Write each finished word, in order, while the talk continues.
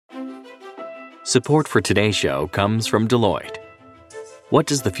Support for today's show comes from Deloitte. What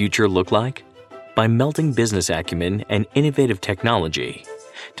does the future look like? By melding business acumen and innovative technology,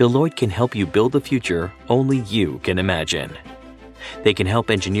 Deloitte can help you build the future only you can imagine. They can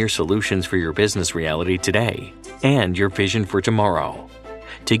help engineer solutions for your business reality today and your vision for tomorrow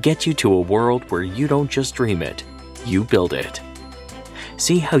to get you to a world where you don't just dream it, you build it.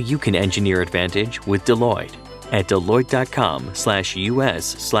 See how you can engineer advantage with Deloitte at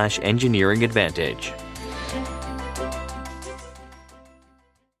deloitte.com/US/engineering advantage.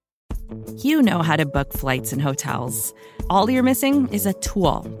 You know how to book flights and hotels. All you're missing is a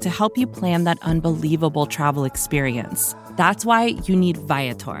tool to help you plan that unbelievable travel experience. That's why you need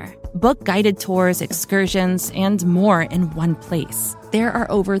Viator. Book guided tours, excursions, and more in one place. There are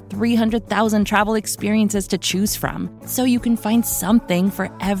over 300,000 travel experiences to choose from, so you can find something for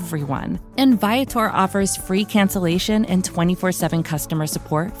everyone. And Viator offers free cancellation and 24/7 customer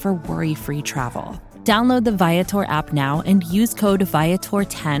support for worry-free travel. Download the Viator app now and use code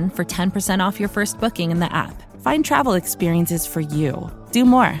Viator10 for 10% off your first booking in the app. Find travel experiences for you. Do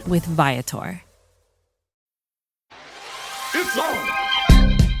more with Viator. It's on!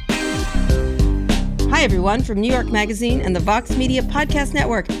 Hi, everyone, from New York Magazine and the Vox Media Podcast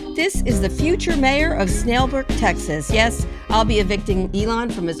Network. This is the future mayor of Snailbrook, Texas. Yes, I'll be evicting Elon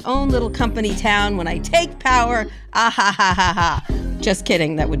from his own little company town when I take power. Ah, ha, ha, ha, ha. Just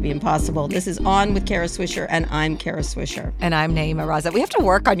kidding. That would be impossible. This is On with Kara Swisher, and I'm Kara Swisher. And I'm Naima Raza. We have to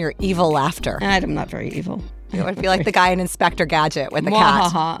work on your evil laughter. I'm not very evil. You would be like the guy in Inspector Gadget with the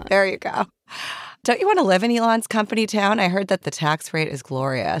cat. There you go. Don't you want to live in Elon's company town? I heard that the tax rate is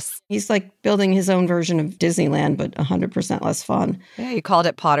glorious. He's like building his own version of Disneyland, but 100% less fun. Yeah, you called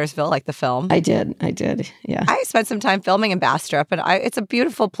it Pottersville, like the film. I did. Yeah. I spent some time filming in Bastrop, and it's a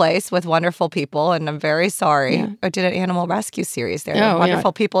beautiful place with wonderful people, and I'm very sorry. Yeah. I did an animal rescue series there.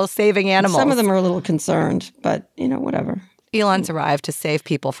 Wonderful people saving animals. Some of them are a little concerned, but, whatever. Elon's arrived to save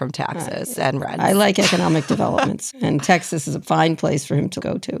people from taxes and rent. I like economic developments, and Texas is a fine place for him to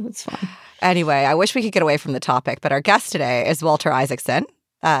go to. It's fine. Anyway, I wish we could get away from the topic, but our guest today is Walter Isaacson.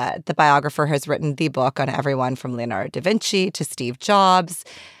 The biographer has written the book on everyone from Leonardo da Vinci to Steve Jobs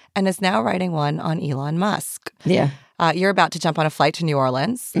and is now writing one on Elon Musk. Yeah. You're about to jump on a flight to New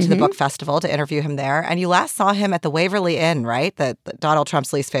Orleans to the book festival to interview him there. And you last saw him at the Waverly Inn, right? The Donald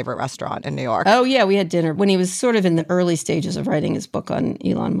Trump's least favorite restaurant in New York. Oh, yeah. We had dinner when he was sort of in the early stages of writing his book on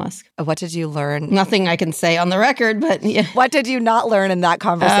Elon Musk. What did you learn? Nothing I can say on the record, but yeah. What did you not learn in that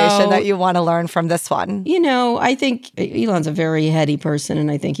conversation that you want to learn from this one? I think Elon's a very heady person, and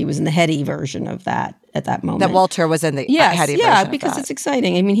I think he was in the heady version of that at that moment. That Walter was in the heady version Yeah, because it's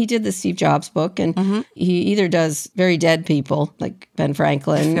exciting. I mean, he did the Steve Jobs book, and he either does very dead people, like Ben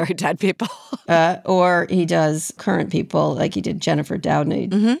Franklin. Very dead people. or he does current people, like he did Jennifer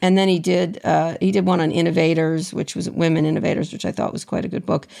Doudna. And then he did one on innovators, which was Women Innovators, which I thought was quite a good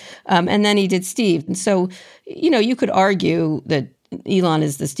book. And then he did Steve. And so, you could argue that Elon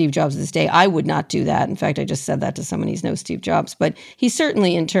is the Steve Jobs of this day. I would not do that. In fact, I just said that to someone. He's no Steve Jobs. But he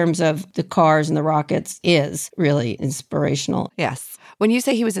certainly, in terms of the cars and the rockets, is really inspirational. Yes. When you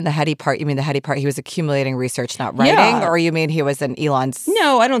say he was in the heady part, you mean the heady part he was accumulating research, not writing? Yeah. Or you mean he was in Elon's...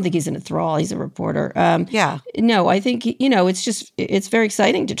 No, I don't think he's in a thrall. He's a reporter. Yeah. No, I think, it's very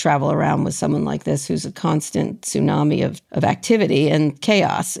exciting to travel around with someone like this who's a constant tsunami of activity and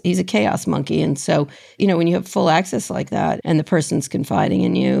chaos. He's a chaos monkey. And so, when you have full access like that and the person's confiding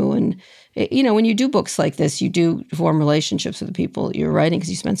in you and... when you do books like this, you do form relationships with the people you're writing because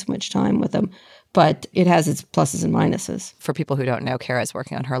you spend so much time with them. But it has its pluses and minuses. For people who don't know, Kara's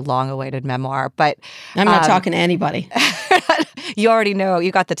working on her long-awaited memoir. But I'm not talking to anybody. You already know.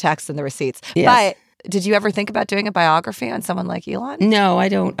 You got the text and the receipts. Yes. But did you ever think about doing a biography on someone like Elon? No, I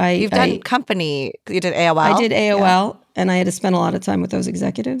don't. You've done company. You did AOL? I did AOL, and I had to spend a lot of time with those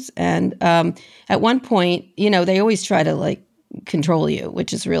executives. And at one point, they always try to, control you,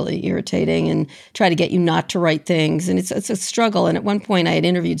 which is really irritating, and try to get you not to write things. And it's a struggle. And at one point I had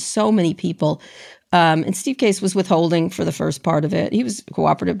interviewed so many people, and Steve Case was withholding for the first part of it. He was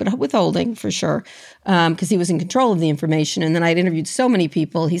cooperative, but withholding for sure, because he was in control of the information. And then I'd interviewed so many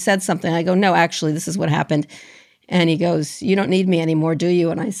people. He said something. I go, no, actually, this is what happened. And he goes, you don't need me anymore, do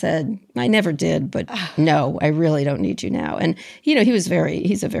you? And I said, I never did, but no, I really don't need you now. And, he's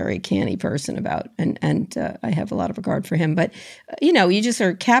a very canny person and I have a lot of regard for him. But, you just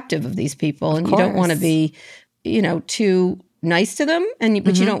are captive of these people, and you don't want to be, too nice to them,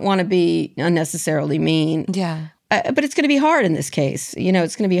 but you don't want to be unnecessarily mean. Yeah. But it's going to be hard in this case.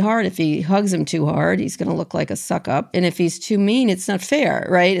 It's going to be hard. If he hugs him too hard, he's going to look like a suck up. And if he's too mean, it's not fair,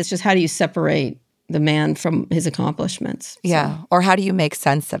 right? It's just, how do you separate the man from his accomplishments. Yeah. So. Or how do you make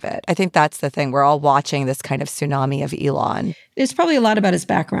sense of it? I think that's the thing. We're all watching this kind of tsunami of Elon. There's probably a lot about his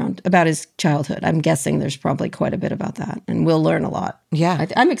background, about his childhood. I'm guessing there's probably quite a bit about that, and we'll learn a lot. Yeah.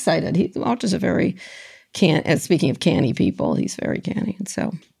 I'm excited. Walter's a very speaking of canny people, he's very canny. And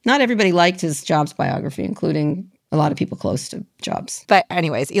so not everybody liked his Jobs biography, including a lot of people close to Jobs. But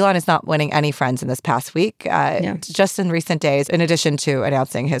anyways, Elon is not winning any friends in this past week. Just in recent days, in addition to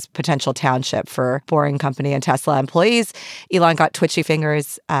announcing his potential township for Boring Company and Tesla employees, Elon got twitchy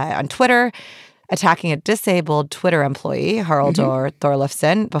fingers on Twitter, attacking a disabled Twitter employee, Haraldur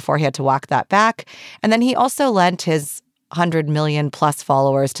Thorleifsson, before he had to walk that back. And then he also lent his 100 million plus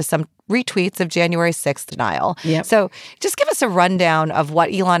followers to some retweets of January 6th denial. Yep. So just give us a rundown of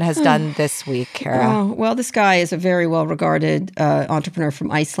what Elon has done this week, Kara. Oh, well, this guy is a very well-regarded entrepreneur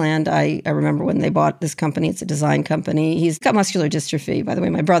from Iceland. I remember when they bought this company. It's a design company. He's got muscular dystrophy. By the way,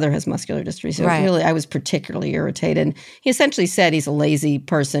 my brother has muscular dystrophy. So really, I was particularly irritated. He essentially said he's a lazy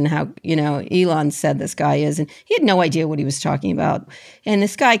person, how, Elon said this guy is. And he had no idea what he was talking about. And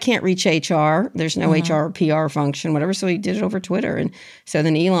this guy can't reach HR. There's no HR or PR function, whatever. So he did it over Twitter. And so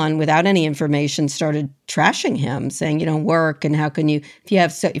then Elon, without any information, started trashing him, saying you don't work, and how can you,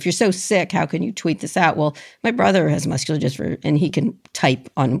 if you're so sick, how can you tweet this out? Well, my brother has muscular dystrophy, and he can type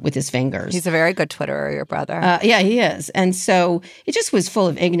with his fingers. He's a very good Twitterer, your brother. Yeah, he is. And so it just was full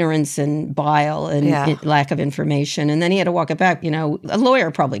of ignorance and bile and lack of information. And then he had to walk it back. A lawyer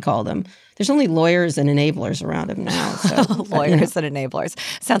probably called him. There's only lawyers and enablers around him now. So, lawyers and enablers.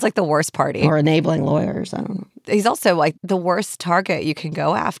 Sounds like the worst party. Or enabling lawyers. I don't know. He's also like the worst target you can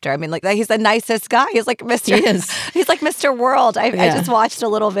go after. I mean, like he's the nicest guy. He's like Mr. He is. He's like Mr. World. I just watched a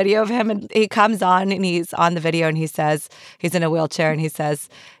little video of him, and he comes on and he's on the video and he says, he's in a wheelchair and he says,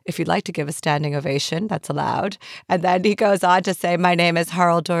 if you'd like to give a standing ovation, that's allowed. And then he goes on to say, my name is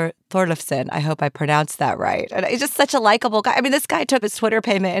Haraldur Thorleifsson. I hope I pronounced that right. And he's just such a likable guy. I mean, this guy took his Twitter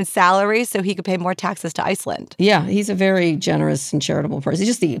payment and salary so he could pay more taxes to Iceland. Yeah, he's a very generous and charitable person. He's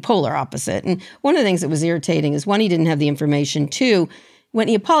just the polar opposite. And one of the things that was irritating is, one, he didn't have the information. Two, when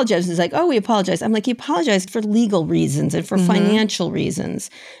he apologized, he's like, oh, we apologized. I'm like, he apologized for legal reasons and for financial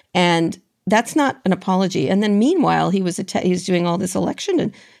reasons. And that's not an apology. And then meanwhile, he was doing all this election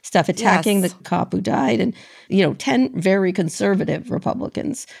and stuff, attacking the cop who died. And, 10 very conservative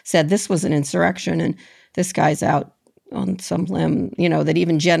Republicans said this was an insurrection. And this guy's out on some limb, that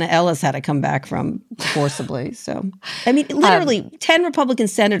even Jenna Ellis had to come back from forcibly. So, I mean, literally 10 Republican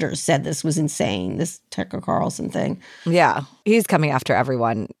senators said this was insane, this Tucker Carlson thing. Yeah. He's coming after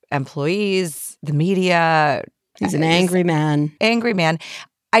everyone, employees, the media. He's an angry man. Angry man.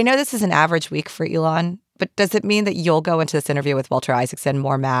 I know this is an average week for Elon, but does it mean that you'll go into this interview with Walter Isaacson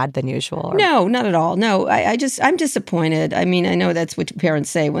more mad than usual? Or? No, not at all. No, I'm disappointed. I mean, I know that's what parents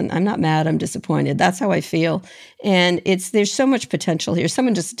say when I'm not mad, I'm disappointed. That's how I feel. And there's so much potential here.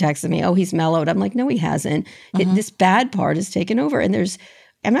 Someone just texted me, oh, he's mellowed. I'm like, no, he hasn't. This bad part has taken over. And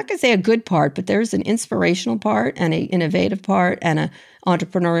I'm not going to say a good part, but there's an inspirational part and an innovative part and an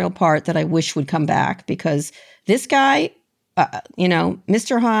entrepreneurial part that I wish would come back, because this guy,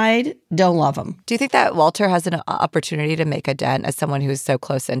 Mr. Hyde, don't love him. Do you think that Walter has an opportunity to make a dent as someone who's so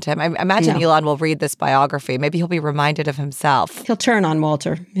close into him? I imagine Elon will read this biography. Maybe he'll be reminded of himself. He'll turn on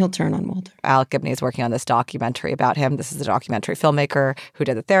Walter. Alec Gibney is working on this documentary about him. This is a documentary filmmaker who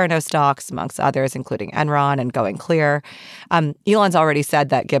did the Theranos docs, amongst others, including Enron and Going Clear. Elon's already said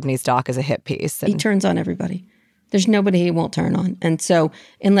that Gibney's doc is a hit piece. He turns on everybody. There's nobody he won't turn on. And so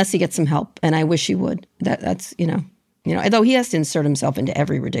unless he gets some help, and I wish he would, that's. Although he has to insert himself into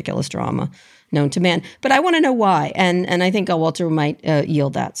every ridiculous drama known to man. But I want to know why. And I think Walter might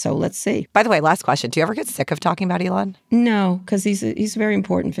yield that. So let's see. By the way, last question. Do you ever get sick of talking about Elon? No, because he's a very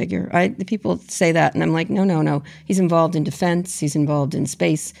important figure. The people say that, and I'm like, no. He's involved in defense. He's involved in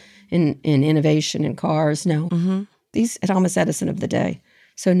space, in innovation, in cars. No. He's Thomas Edison of the day.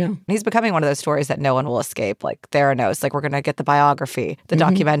 So no. He's becoming one of those stories that no one will escape, like Theranos. Like, we're going to get the biography, the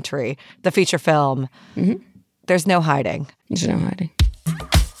documentary, the feature film. There's no hiding. There's no hiding.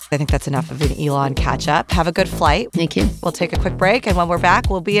 I think that's enough of an Elon catch-up. Have a good flight. Thank you. We'll take a quick break, and when we're back,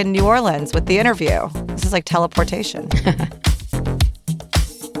 we'll be in New Orleans with the interview. This is like teleportation.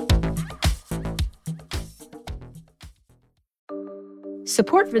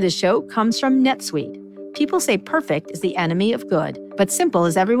 Support for this show comes from NetSuite. People say perfect is the enemy of good, but simple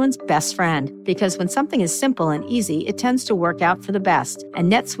is everyone's best friend. Because when something is simple and easy, it tends to work out for the best. And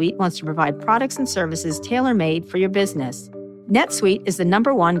NetSuite wants to provide products and services tailor-made for your business. NetSuite is the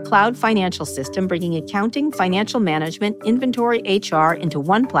 #1 cloud financial system, bringing accounting, financial management, inventory, HR into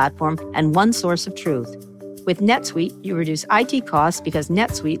one platform and one source of truth. With NetSuite, you reduce IT costs because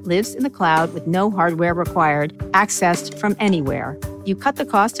NetSuite lives in the cloud with no hardware required, accessed from anywhere. You cut the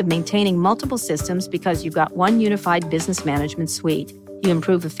cost of maintaining multiple systems because you've got one unified business management suite. You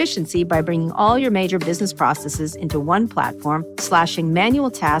improve efficiency by bringing all your major business processes into one platform, slashing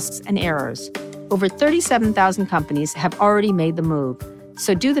manual tasks and errors. Over 37,000 companies have already made the move.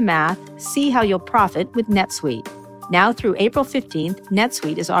 So do the math, see how you'll profit with NetSuite. Now through April 15th,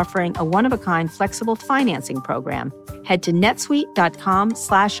 NetSuite is offering a one-of-a-kind flexible financing program. Head to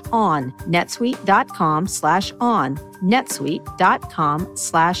netsuite.com/on, netsuite.com/on,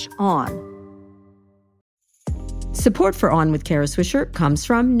 netsuite.com/on. Support for On with Kara Swisher comes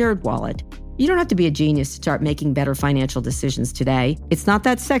from NerdWallet. You don't have to be a genius to start making better financial decisions today. It's not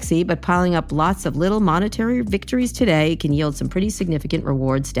that sexy, but piling up lots of little monetary victories today can yield some pretty significant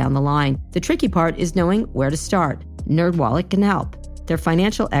rewards down the line. The tricky part is knowing where to start. NerdWallet can help. Their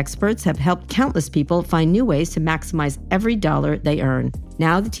financial experts have helped countless people find new ways to maximize every dollar they earn.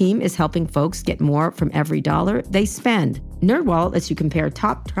 Now the team is helping folks get more from every dollar they spend. NerdWallet lets you compare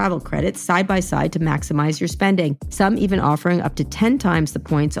top travel credits side by side to maximize your spending. Some even offering up to 10 times the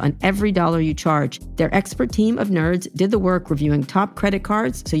points on every dollar you charge. Their expert team of nerds did the work reviewing top credit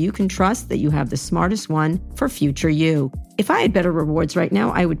cards so you can trust that you have the smartest one for future you. If I had better rewards right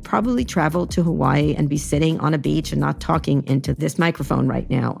now, I would probably travel to Hawaii and be sitting on a beach and not talking into this microphone right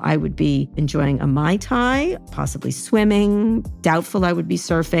now. I would be enjoying a Mai Tai, possibly swimming. Doubtful I would be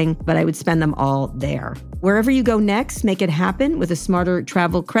surfing, but I would spend them all there. Wherever you go next, make it happen with a smarter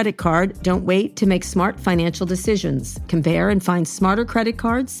travel credit card. Don't wait to make smart financial decisions. Compare and find smarter credit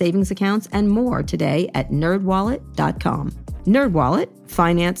cards, savings accounts, and more today at nerdwallet.com. NerdWallet,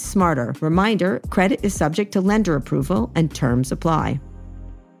 finance smarter. Reminder, credit is subject to lender approval and terms apply.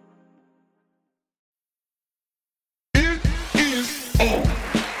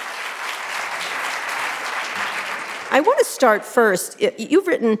 I want to start first. You've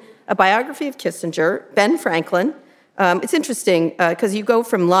written a biography of Kissinger, Ben Franklin. It's interesting because you go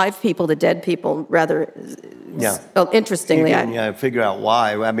from live people to dead people rather interestingly. You can figure out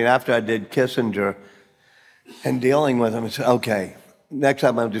why. I mean, after I did Kissinger and dealing with him, I said, okay, next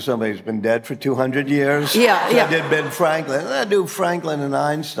time I'll do somebody who's been dead for 200 years. I did Ben Franklin. And I do Franklin and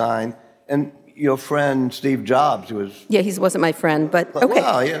Einstein. And your friend Steve Jobs, who was... Yeah, he wasn't my friend, but okay.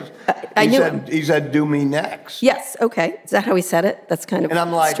 Well, he said, do me next. Yes, okay. Is that how he said it? That's kind of strange. And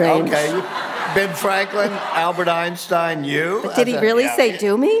I'm like, okay, Ben Franklin, Albert Einstein, you. But did he really say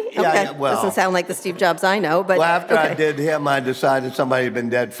do me? Okay. Yeah, well. Doesn't sound like the Steve Jobs I know, but... Well, after okay. I did him, I decided somebody had been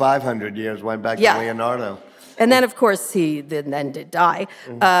dead 500 years, went back to Leonardo. And then, of course, he then did die.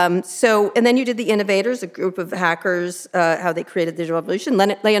 Mm-hmm. And then you did The Innovators, a group of hackers, how they created the digital revolution.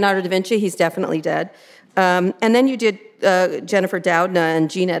 Leonardo da Vinci, he's definitely dead. And then you did Jennifer Doudna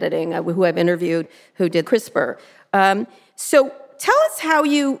and gene editing, who I've interviewed, who did CRISPR. So tell us how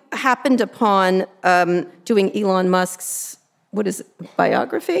you happened upon doing Elon Musk's,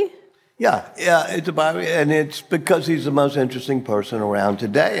 biography? Yeah, it's a biography, and it's because he's the most interesting person around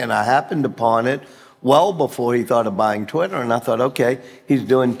today, and I happened upon it well before he thought of buying Twitter, and I thought, okay, he's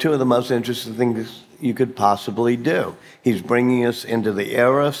doing two of the most interesting things you could possibly do. He's bringing us into the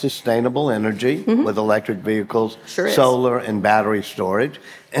era of sustainable energy with electric vehicles, solar and battery storage,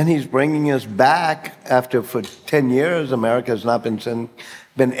 and he's bringing us back after, for 10 years, America has not been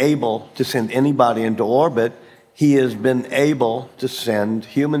able to send anybody into orbit. He has been able to send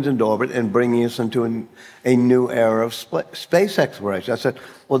humans into orbit and bringing us into a new era of space exploration. I said,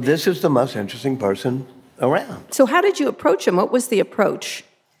 well, this is the most interesting person around. So how did you approach him? What was the approach?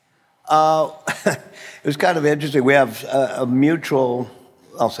 It was kind of interesting. We have a mutual,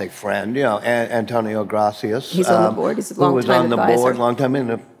 I'll say friend, Antonio Gracias. He's on the board. He's a long-time advisor. Who was on the board, long time,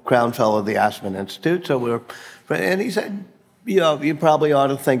 and a Crown Fellow of the Aspen Institute. So and he said, you probably ought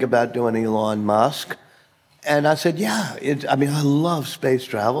to think about doing Elon Musk. And I said, yeah, I love space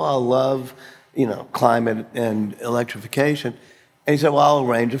travel. I love, climate and electrification. And he said, well, I'll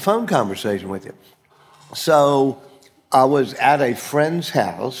arrange a phone conversation with you. So I was at a friend's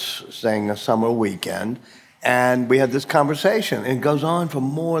house, staying a summer weekend, and we had this conversation. And it goes on for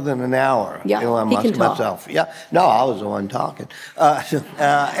more than an hour. Yeah, Elon he Musk can talk. myself. Yeah, no, I was the one talking.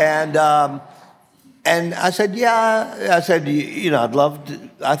 And I said, I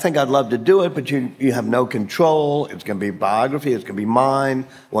think I'd love to do it, but you have no control. It's going to be biography. It's going to be mine.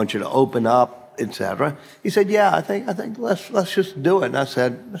 I want you to open up, etc. He said, yeah, I think let's just do it. And I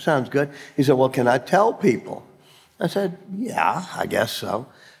said, that sounds good. He said, well, can I tell people? I said, yeah, I guess so.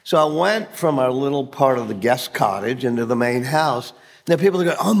 So I went from our little part of the guest cottage into the main house, Now people are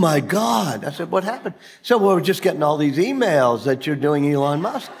going, oh my God. I said, what happened? So we're just getting all these emails that you're doing Elon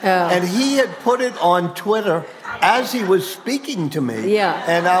Musk. And he had put it on Twitter as he was speaking to me. Yeah.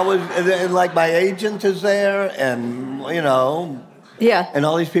 And I was, and like my agent is there and, and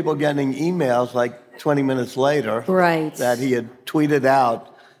all these people getting emails like 20 minutes later. Right. That he had tweeted out,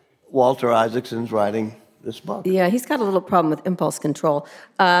 Walter Isaacson's writing this book. Yeah, he's got a little problem with impulse control.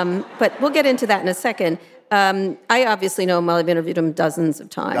 But we'll get into that in a second. I obviously know him well. I've interviewed him dozens of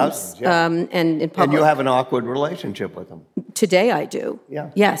times. Dozens, yeah. And in public. And you have an awkward relationship with him. Today I do.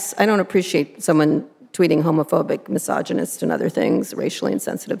 Yeah. Yes, I don't appreciate someone tweeting homophobic, misogynist, and other things, racially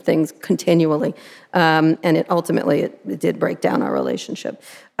insensitive things continually. And it ultimately did break down our relationship.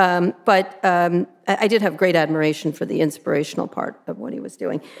 But I did have great admiration for the inspirational part of what he was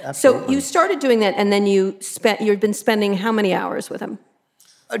doing. Absolutely. So you started doing that, and then you've been spending how many hours with him?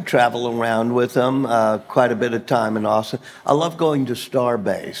 I travel around with him quite a bit of time in Austin. I love going to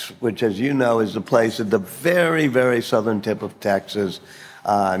Starbase, which, as you know, is a place at the very, very southern tip of Texas,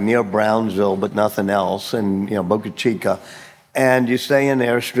 near Brownsville, but nothing else, and Boca Chica. And you stay in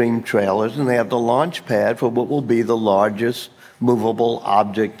Airstream trailers, and they have the launch pad for what will be the largest movable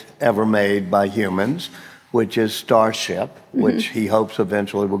object ever made by humans, which is Starship, which he hopes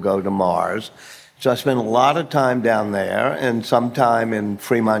eventually will go to Mars. So I spent a lot of time down there and some time in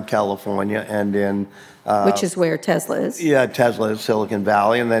Fremont, California, and in... which is where Tesla is. Yeah, Tesla is Silicon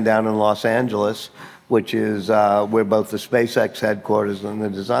Valley, and then down in Los Angeles, which is where both the SpaceX headquarters and the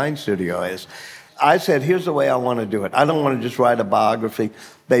design studio is. I said, here's the way I want to do it. I don't want to just write a biography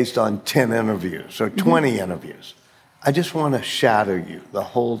based on 10 interviews or 20 interviews. I just want to shadow you the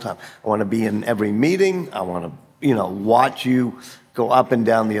whole time. I want to be in every meeting. I want to, watch you go up and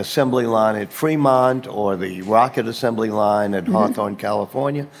down the assembly line at Fremont or the rocket assembly line at Hawthorne,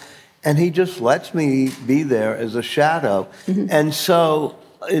 California. And he just lets me be there as a shadow. And so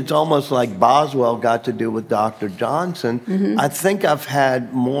it's almost like Boswell got to do with Dr. Johnson. I think I've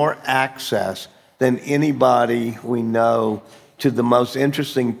had more access than anybody we know to the most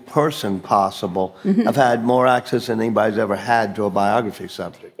interesting person possible. I've had more access than anybody's ever had to a biography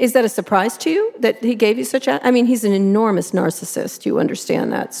subject. Is that a surprise to you that he gave you such a... I mean, he's an enormous narcissist. You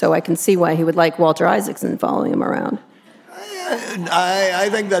understand that. So I can see why he would like Walter Isaacson following him around. I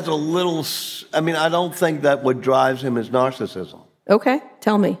think that's a little... I don't think that what drives him is narcissism. Okay,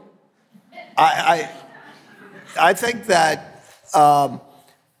 tell me. I think that...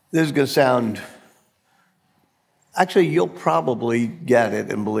 this is going to sound... Actually, you'll probably get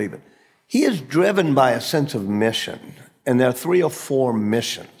it and believe it. He is driven by a sense of mission, and there are 3 or 4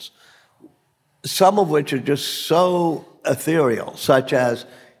 missions, some of which are just so ethereal, such as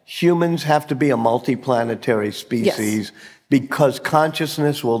humans have to be a multiplanetary species because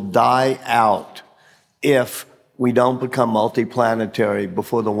consciousness will die out if we don't become multiplanetary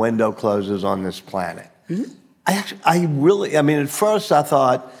before the window closes on this planet. At first I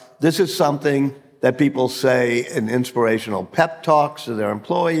thought this is something that people say in inspirational pep talks to their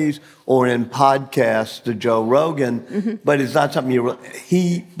employees or in podcasts to Joe Rogan, but it's not something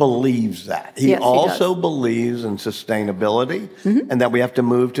he believes that. He also believes in sustainability and that we have to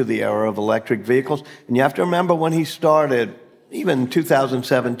move to the era of electric vehicles. And you have to remember when he started, even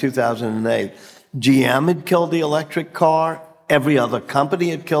 2007, 2008, GM had killed the electric car. Every other company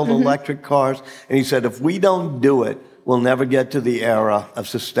had killed electric cars. And he said, if we don't do it, we'll never get to the era of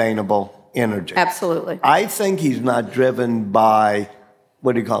sustainable energy. Absolutely. I think he's not driven by,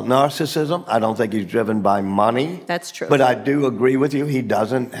 narcissism. I don't think he's driven by money. That's true. But I do agree with you. He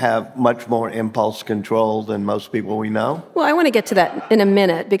doesn't have much more impulse control than most people we know. Well, I want to get to that in a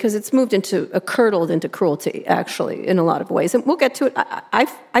minute because it's curdled into cruelty, actually, in a lot of ways. And we'll get to it.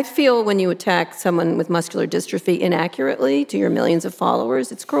 I feel when you attack someone with muscular dystrophy inaccurately to your millions of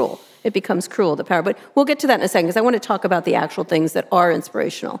followers, it's cruel. It becomes cruel, the power. But we'll get to that in a second because I want to talk about the actual things that are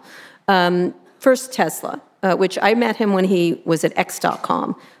inspirational. First, Tesla, which I met him when he was at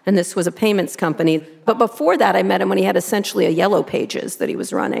X.com, and this was a payments company. But before that, I met him when he had essentially a Yellow Pages that he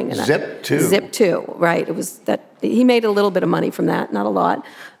was running. And Zip2, right. It was that he made a little bit of money from that, not a lot.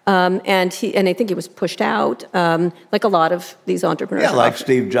 And I think he was pushed out, like a lot of these entrepreneurs. Yeah, like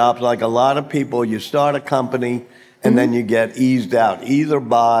Steve Jobs, like a lot of people, you start a company and then you get eased out, either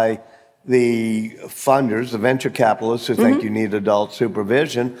by the funders, the venture capitalists who think you need adult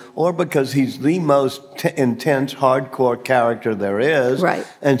supervision, or because he's the most intense, hardcore character there is. Right.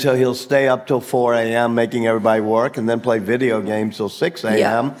 And so he'll stay up till 4 a.m. making everybody work and then play video games till 6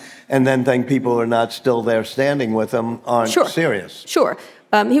 a.m. and then think people who are not still there standing with him aren't serious. Sure.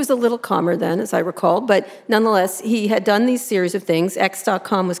 He was a little calmer then, as I recall, but nonetheless, he had done these series of things.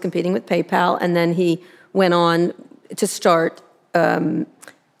 X.com was competing with PayPal, and then he went on to start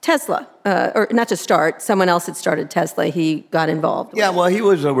Tesla, or not to start. Someone else had started Tesla. He got involved. Yeah, well, he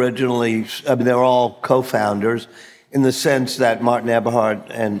was originally, they're all co-founders in the sense that Martin Eberhard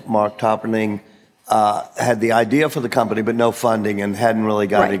and Mark Topperning had the idea for the company, but no funding and hadn't really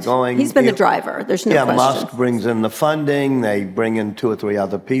got it going. He's been the driver. There's no question. Musk brings in the funding. They bring in 2 or 3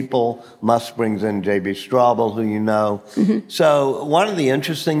 other people. Musk brings in J.B. Straubel, who you know. So one of the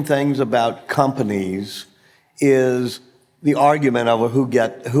interesting things about companies is the argument over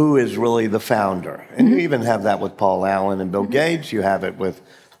who is really the founder. And you even have that with Paul Allen and Bill Gates. You have it with,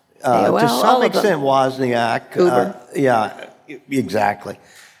 AOL, to some extent, Wozniak. Uber. Yeah, exactly.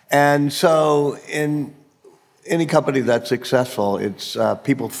 And so in any company that's successful, it's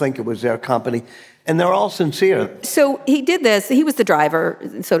people think it was their company, and they're all sincere. So he did this. He was the driver,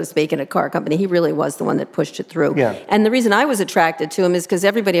 so to speak, in a car company. He really was the one that pushed it through. Yeah. And the reason I was attracted to him is because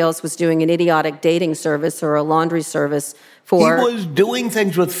everybody else was doing an idiotic dating service or a laundry service for... He was doing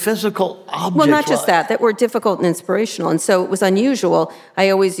things with physical objects. Well, not just that were difficult and inspirational. And so it was unusual.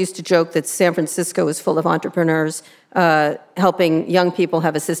 I always used to joke that San Francisco is full of entrepreneurs helping young people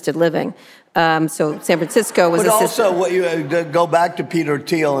have assisted living. So San Francisco was... But also, what you go back to Peter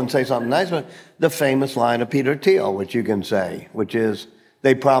Thiel and say something nice, but the famous line of Peter Thiel, which you can say, which is,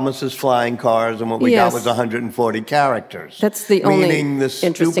 they promised us flying cars, and what we got was 140 characters. That's the only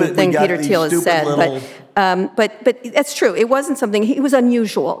interesting thing Peter Thiel has said. But that's true. It wasn't something, it was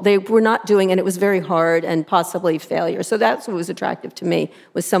unusual. They were not doing, and it was very hard and possibly failure. So that's what was attractive to me,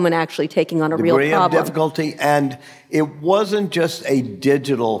 was someone actually taking on a real problem. Degree of difficulty, and it wasn't just a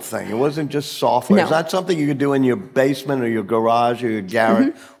digital thing. It wasn't just software. No. It's not something you could do in your basement or your garage or your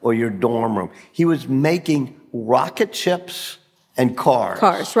garret or your dorm room. He was making rocket ships and cars.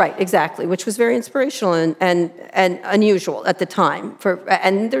 Cars, right, exactly, which was very inspirational and unusual at the time.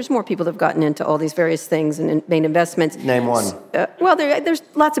 And there's more people that have gotten into all these various things and made investments. Name one. Well, there's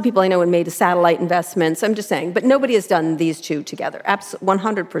lots of people I know who made satellite investments. I'm just saying, but nobody has done these two together.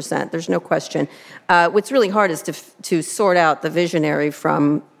 100%, there's no question. What's really hard is to sort out the visionary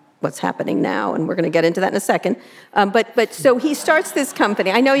from what's happening now, and we're going to get into that in a second. But so he starts this company.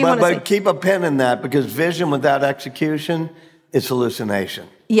 I know you want to say... But keep a pin in that, because vision without execution is hallucination.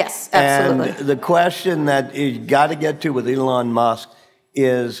 Yes, absolutely. And the question that you got to get to with Elon Musk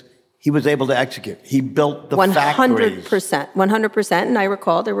is he was able to execute. He built the factories. 100%. And I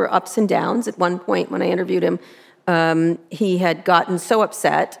recall there were ups and downs. At one point when I interviewed him, he had gotten so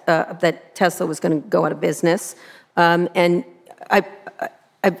upset that Tesla was going to go out of business. And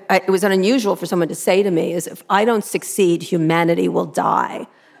it was unusual for someone to say to me is, if I don't succeed, humanity will die.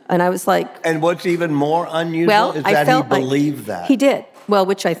 And I was like... And what's even more unusual is that he believed that. He did. Well,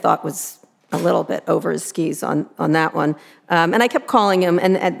 which I thought was a little bit over his skis on that one. And I kept calling him.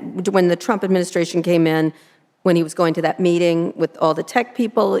 And when the Trump administration came in, when he was going to that meeting with all the tech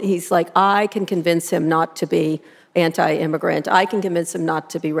people, he's like, I can convince him not to be anti-immigrant. I can convince him not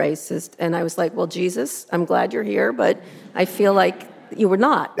to be racist. And I was like, well, Jesus, I'm glad you're here, but I feel like you were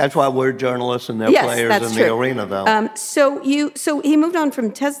not. That's why we're journalists and they're players in the arena, though. So he moved on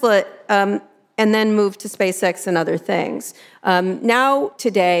from Tesla and then moved to SpaceX and other things. Now,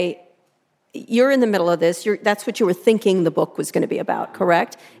 today, you're in the middle of this. That's what you were thinking the book was going to be about,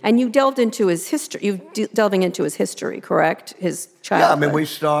 correct? And you delved into his history. You're delving into his history, correct? His childhood. Yeah, I mean, we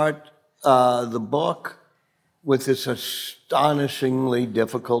start the book with this astonishingly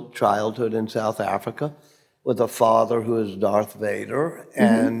difficult childhood in South Africa, with a father who is Darth Vader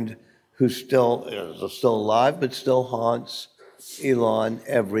and who still is alive, but still haunts Elon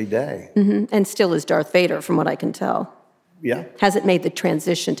every day. And still is Darth Vader, from what I can tell. Yeah. Hasn't made the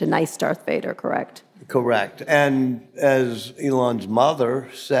transition to nice Darth Vader, correct? Correct. And as Elon's mother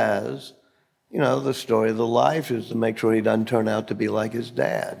says, the story of the life is to make sure he doesn't turn out to be like his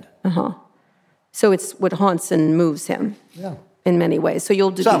dad. So it's what haunts and moves him. Yeah. In many ways. So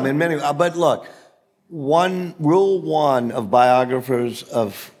you'll do... In many ways. But look, rule one of biographers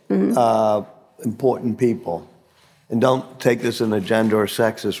of important people, and don't take this in a gender or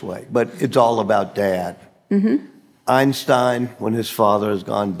sexist way, but it's all about dad. Einstein, when his father has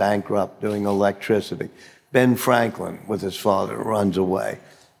gone bankrupt doing electricity. Ben Franklin, with his father, runs away.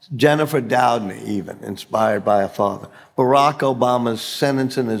 Jennifer Doudna, even, inspired by a father. Barack Obama's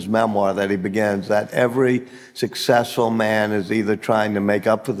sentence in his memoir that he begins, that every successful man is either trying to make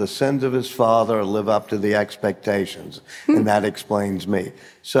up for the sins of his father or live up to the expectations. And that explains me.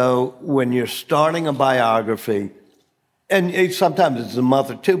 So when you're starting a biography, and sometimes it's the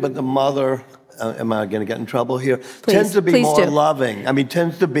mother too, but the mother, am I going to get in trouble here? Tends to be more loving. I mean,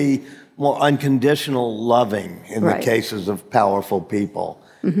 tends to be more unconditional loving in the cases of powerful people.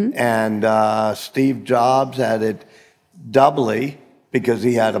 And Steve Jobs had it doubly because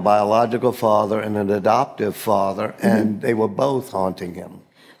he had a biological father and an adoptive father, and they were both haunting him.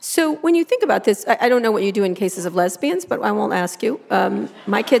 So when you think about this, I don't know what you do in cases of lesbians, but I won't ask you.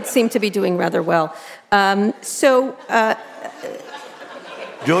 My kids seem to be doing rather well.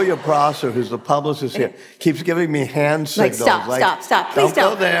 Julia Prosser, who's the publicist here, keeps giving me hand signals. Stop. Please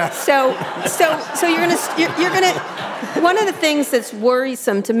don't. Go there. So you're gonna. One of the things that's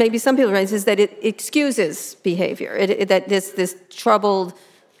worrisome to maybe some people is that it excuses behavior. That this troubled,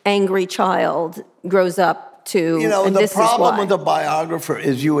 angry child grows up to. And the this problem is why. with a biographer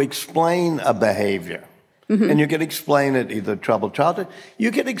is you explain a behavior. And you can explain it either troubled childhood. You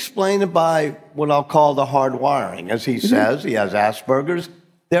can explain it by what I'll call the hard wiring. As he says, he has Asperger's.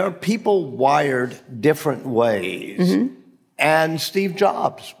 There are people wired different ways. And Steve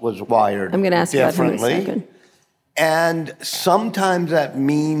Jobs was wired differently. I'm going to ask you about him in a second. And sometimes that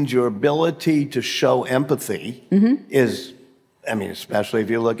means your ability to show empathy is, especially if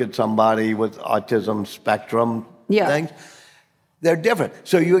you look at somebody with autism spectrum things, they're different.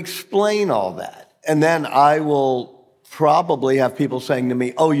 So you explain all that. And then I will probably have people saying to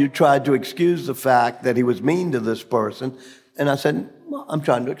me, oh, you tried to excuse the fact that he was mean to this person. And I said, well, I'm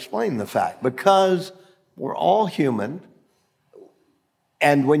trying to explain the fact because we're all human.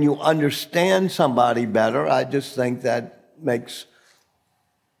 And when you understand somebody better, I just think that makes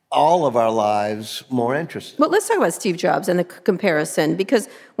all of our lives more interesting. Well, let's talk about Steve Jobs and the comparison, because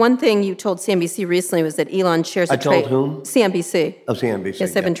one thing you told CNBC recently was that Elon shares a trait. I told whom? CNBC. Oh, CNBC.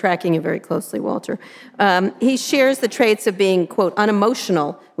 Yes, I've been tracking you very closely, Walter. He shares the traits of being, quote,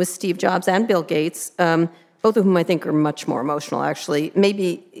 unemotional with Steve Jobs and Bill Gates, both of whom I think are much more emotional, actually.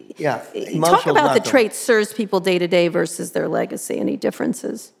 Maybe talk about the traits serves people day to day versus their legacy. Any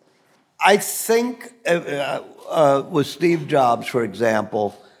differences? I think with Steve Jobs, for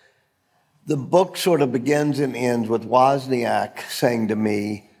example, the book sort of begins and ends with Wozniak saying to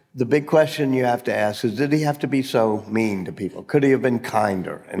me, the big question you have to ask is, did he have to be so mean to people? Could he have been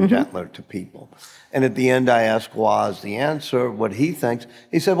kinder and gentler to people? And at the end, I asked Woz the answer, what he thinks.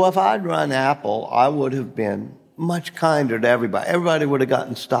 He said, well, if I'd run Apple, I would have been much kinder to everybody. Everybody would have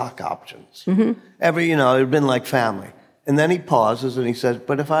gotten stock options. It would have been like family. And then he pauses and he says,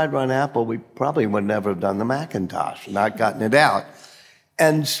 but if I'd run Apple, we probably would never have done the Macintosh, not gotten it out.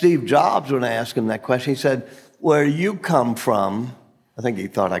 And Steve Jobs, when I asked him that question, he said, where you come from, I think he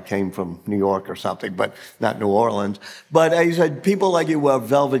thought I came from New York or something, but not New Orleans. But he said, people like you wear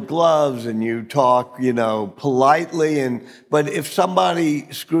velvet gloves and you talk, politely. But if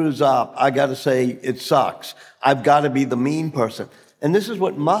somebody screws up, I got to say it sucks. I've got to be the mean person. And this is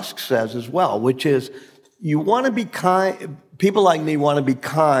what Musk says as well, which is you want to be kind. People like me want to be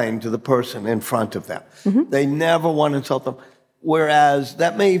kind to the person in front of them. They never want to insult them. Whereas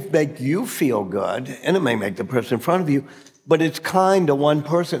that may make you feel good, and it may make the person in front of you, but it's kind to one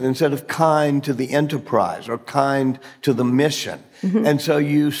person instead of kind to the enterprise or kind to the mission. And so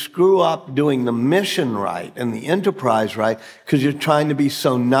you screw up doing the mission right and the enterprise right because you're trying to be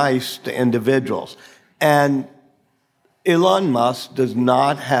so nice to individuals. And Elon Musk does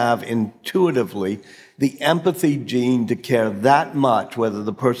not have intuitively the empathy gene to care that much whether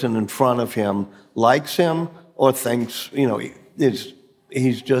the person in front of him likes him or thinks,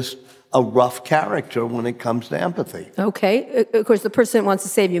 he's just a rough character when it comes to empathy. Okay. Of course, the person that wants to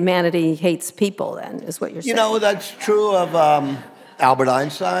save humanity hates people, then, is what you're saying. That's true of Albert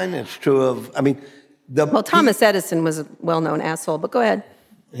Einstein. It's true of, Thomas Edison was a well-known asshole, but go ahead.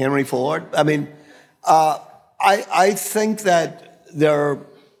 Henry Ford. I think that there are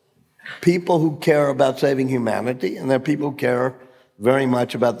people who care about saving humanity, and there are people who care very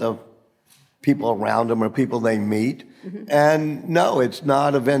much about the people around them or people they meet. And no, it's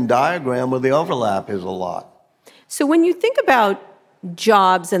not a Venn diagram where the overlap is a lot. So when you think about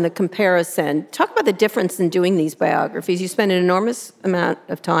Jobs and the comparison, talk about the difference in doing these biographies. You spend an enormous amount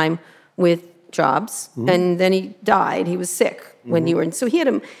of time with Jobs, and then he died. He was sick when you were in. So he had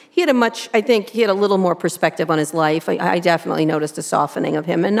a little more perspective on his life. I definitely noticed a softening of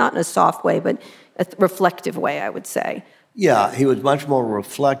him, and not in a soft way, but a reflective way, I would say. Yeah, he was much more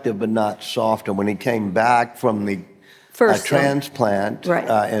reflective, but not soft. And when he came back from the transplant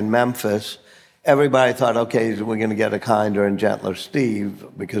in Memphis, everybody thought, okay, we're going to get a kinder and gentler Steve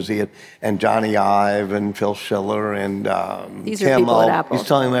because and Johnny Ive and Phil Schiller and these are people at Apple. He's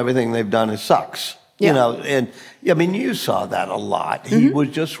telling them everything they've done sucks. And you saw that a lot. He was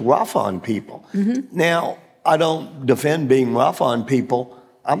just rough on people. Now, I don't defend being rough on people.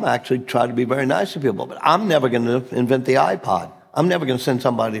 I'm actually trying to be very nice to people, but I'm never going to invent the iPod. I'm never going to send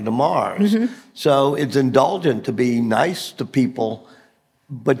somebody to Mars. So it's indulgent to be nice to people,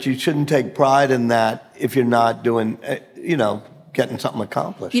 but you shouldn't take pride in that if you're not doing, getting something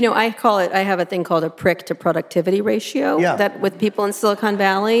accomplished. I have a thing called a prick to productivity ratio that with people in Silicon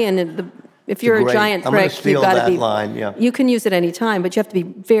Valley. And if you're a giant prick, you've got to be, line, you can use it any time, but you have to be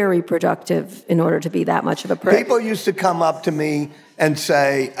very productive in order to be that much of a prick. People used to come up to me and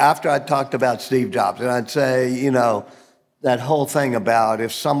say, after I talked about Steve Jobs, and I'd say, that whole thing about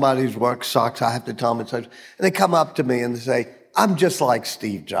if somebody's work sucks, I have to tell them it's such. And they come up to me and they say, I'm just like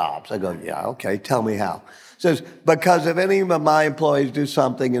Steve Jobs. I go, yeah, okay, tell me how. Says, because if any of my employees do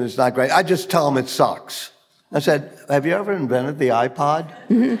something and it's not great, I just tell them it sucks. I said, have you ever invented the iPod?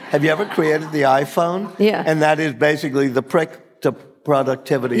 Mm-hmm. Have you ever created the iPhone? Yeah. And that is basically the prick to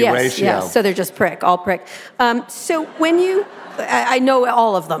productivity ratio. Yes, so they're just all prick. So when I know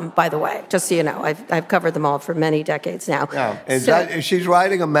all of them, by the way, just so you know. I've covered them all for many decades now. Yeah, she's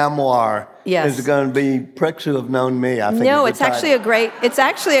writing a memoir. Yes. Is it going to be pricks who have known me? I think. No, it's actually a great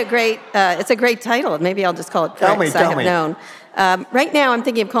title. Maybe I'll just call it Pricks I Have Known. Right now, I'm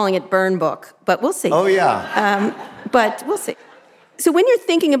thinking of calling it Burn Book, but we'll see. Oh yeah. But we'll see. So when you're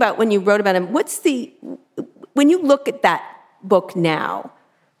thinking about when you wrote about him, when you look at that book now,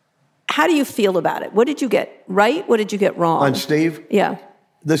 how do you feel about it? What did you get right? What did you get wrong? On Steve? Yeah.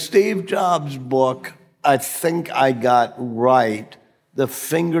 The Steve Jobs book, I think I got right the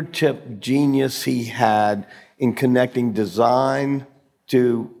fingertip genius he had in connecting design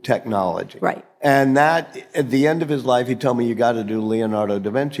to technology. Right. And that, at the end of his life, he told me, you got to do Leonardo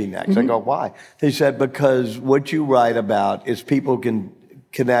da Vinci next. I go, why? He said, because what you write about is people can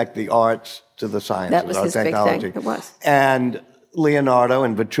connect the arts to the sciences, that was or his technology. Big thing. It was. And Leonardo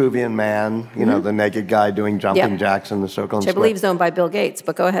and Vitruvian Man, the naked guy doing jumping jacks in the circle. Which I believe is owned by Bill Gates,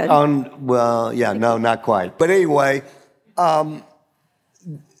 but go ahead. Well, yeah, no, not quite. But anyway,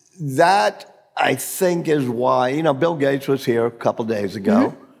 that I think is why, Bill Gates was here a couple days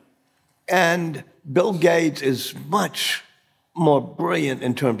ago. And Bill Gates is much more brilliant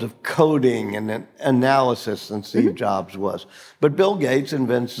in terms of coding and analysis than Steve Jobs was. But Bill Gates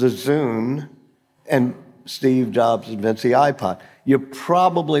invents the Zune, and Steve Jobs invents the iPod. You're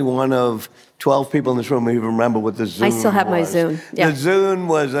probably one of 12 people in this room who even remember what the Zune was. I still have my Zune. Yeah. The Zune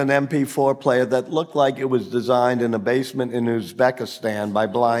was an MP4 player that looked like it was designed in a basement in Uzbekistan by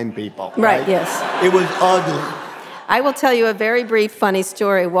blind people. Right, yes. It was ugly. I will tell you a very brief, funny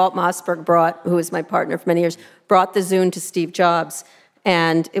story. Walt Mossberg who was my partner for many years, brought the Zune to Steve Jobs.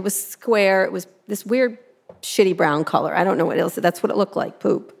 And it was square. It was this weird, shitty brown color. I don't know what else. That's what it looked like,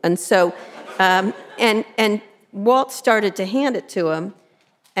 poop. And so, and Walt started to hand it to him.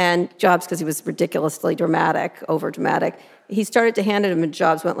 And Jobs, because he was ridiculously dramatic, over-dramatic, he started to hand it to him, and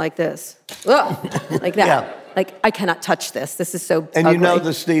Jobs went like this. Like that. Yeah. Like, I cannot touch this. This is so And ugly.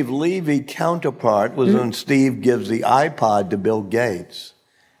 the Steve Levy counterpart was when Steve gives the iPod to Bill Gates.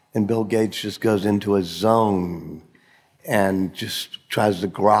 And Bill Gates just goes into a zone and just tries to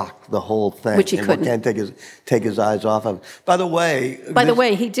grok the whole thing. Which he and couldn't. Can't take his eyes off of it. By the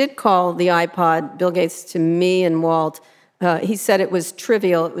way, he did call the iPod, Bill Gates, to me and Walt. He said it was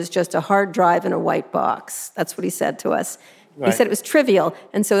trivial. It was just a hard drive in a white box. That's what he said to us. Right. He said it was trivial.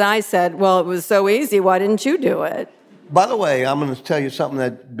 And so I said, well, it was so easy. Why didn't you do it? By the way, I'm going to tell you something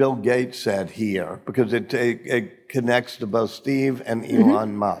that Bill Gates said here, because it connects to both Steve and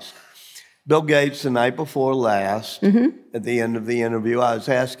Elon Musk. Bill Gates, the night before last, at the end of the interview, I was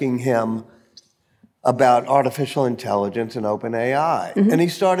asking him about artificial intelligence and OpenAI. And he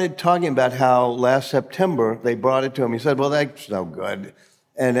started talking about how last September they brought it to him. He said, well, that's no good.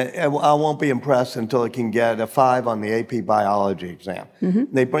 And I won't be impressed until it can get a 5 on the AP biology exam.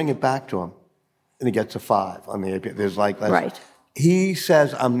 They bring it back to him, and he gets a 5 on the AP. There's like less. Right. He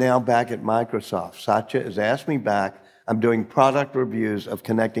says, I'm now back at Microsoft. Satya has asked me back. I'm doing product reviews of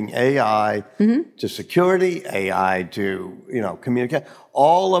connecting AI to security, AI to communicate,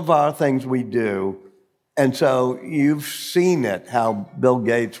 all of our things we do. And so you've seen it, how Bill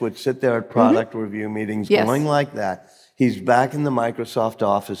Gates would sit there at product review meetings going like that. He's back in the Microsoft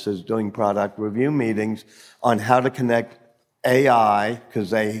offices doing product review meetings on how to connect AI, because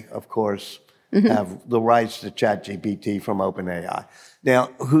they, of course, have the rights to ChatGPT from OpenAI.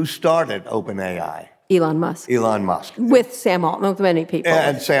 Now, who started OpenAI? Elon Musk. Elon Musk. With Sam Altman, with many people.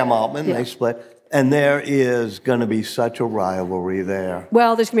 And Sam Altman, they split. And there is going to be such a rivalry there.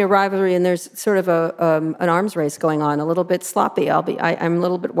 Well, there's going to be a rivalry, and there's sort of an arms race going on, a little bit sloppy. I'm a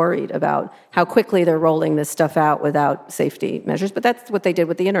little bit worried about how quickly they're rolling this stuff out without safety measures. But that's what they did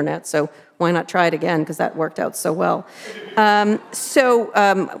with the internet, so why not try it again, because that worked out so well.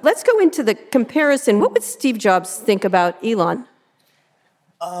 Let's go into the comparison. What would Steve Jobs think about Elon?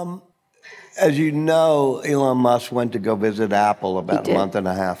 As you know, Elon Musk went to go visit Apple about a month and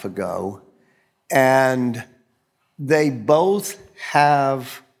a half ago. And they both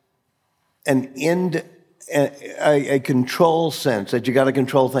have a control sense that you got to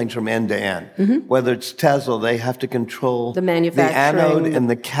control things from end to end. Whether it's Tesla, they have to control the manufacturing, the anode and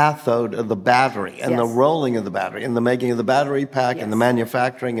the cathode of the battery, and the rolling of the battery, and the making of the battery pack, and the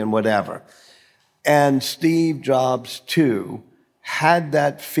manufacturing, and whatever. And Steve Jobs, too, had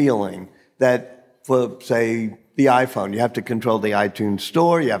that feeling that for, say, the iPhone, you have to control the iTunes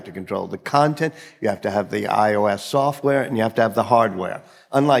store, you have to control the content, you have to have the iOS software, and you have to have the hardware.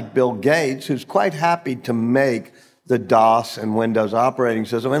 Unlike Bill Gates, who's quite happy to make the DOS and Windows operating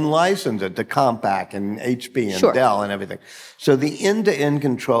system and license it to Compaq and HP and Dell and everything. So the end-to-end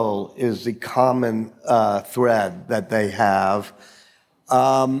control is the common thread that they have.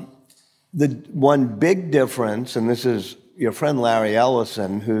 The one big difference, and this is your friend Larry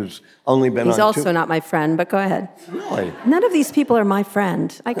Ellison, who's only been He's on also not my friend, but go ahead. Really? None of these people are my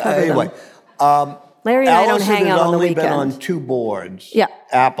friend. I cover them. Larry and Allison I don't hang out on the has only been weekend. on 2 boards, Yeah.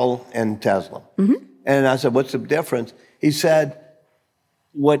 Apple and Tesla. And I said, what's the difference? He said,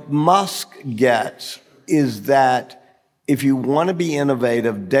 what Musk gets is that if you want to be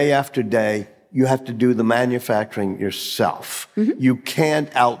innovative day after day, you have to do the manufacturing yourself. You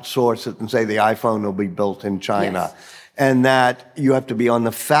can't outsource it and say the iPhone will be built in China. And that you have to be on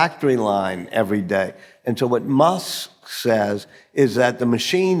the factory line every day. And so what Musk says is that the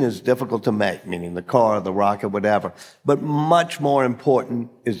machine is difficult to make, meaning the car, the rocket, whatever. But much more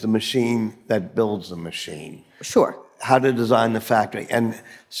important is the machine that builds the machine. Sure. How to design the factory. And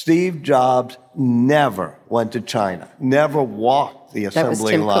Steve Jobs never went to China, never walked the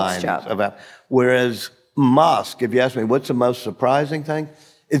assembly lines of Apple. Whereas Musk, if you ask me, what's the most surprising thing?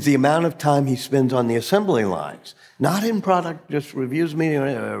 Is the amount of time he spends on the assembly lines. Not in product, just reviews meeting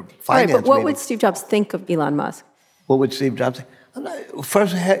or finance But what meeting. would Steve Jobs think of Elon Musk? What would Steve Jobs think?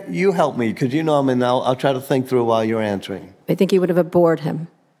 First, you help me, because you know him, and I'll try to think through while you're answering. I think he would have abhorred him.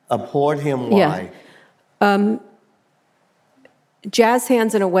 Abhorred him? Why? Jazz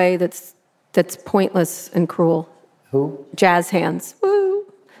hands in a way that's pointless and cruel. Who? Jazz hands.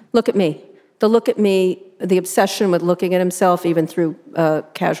 Woo! Look at me. The look at me, the obsession with looking at himself, even through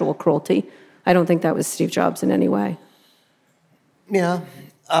casual cruelty. I don't think that was Steve Jobs in any way. Yeah.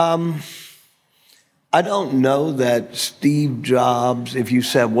 I don't know that Steve Jobs, if you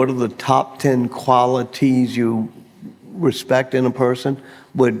said what are the top 10 qualities you respect in a person,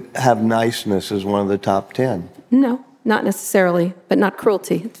 would have niceness as one of the top 10. No, not necessarily, but not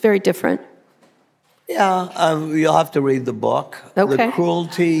cruelty. It's very different. Yeah, you'll have to read the book. Okay. The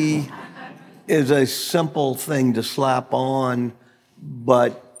cruelty is a simple thing to slap on,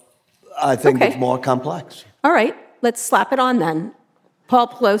 but I think it's more complex. All right, let's slap it on then. Paul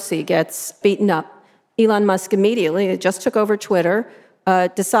Pelosi gets beaten up. Elon Musk immediately, just took over Twitter,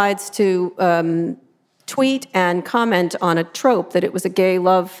 decides to tweet and comment on a trope that it was a gay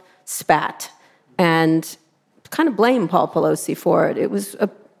love spat, and kind of blame Paul Pelosi for it. It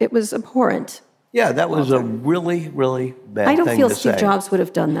was abhorrent. Yeah, that was a really, really bad thing to say. I don't feel Steve Jobs would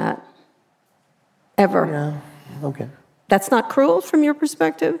have done that. Ever. Yeah, okay. That's not cruel from your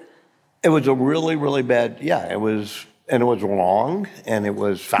perspective? It was a really, really bad, it was wrong, and it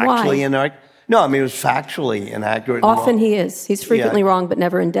was factually inaccurate. No, I mean, it was factually inaccurate. Often he is. He's frequently wrong, but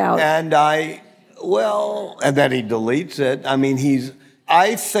never in doubt. And and then he deletes it. I mean,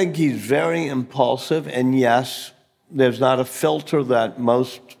 I think he's very impulsive, and yes, there's not a filter that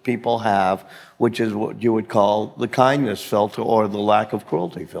most people have, which is what you would call the kindness filter or the lack of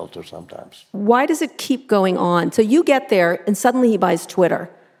cruelty filter sometimes. Why does it keep going on? So you get there, and suddenly he buys Twitter.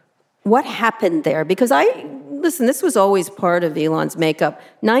 What happened there? Because listen, this was always part of Elon's makeup.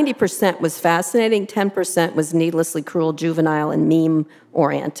 90% was fascinating, 10% was needlessly cruel, juvenile, and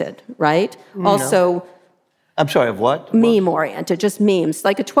meme-oriented, right? No. Also... I'm sorry, of what? Meme-oriented, just memes.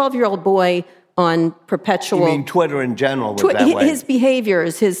 Like a 12-year-old boy on perpetual... You mean Twitter in general was that way? His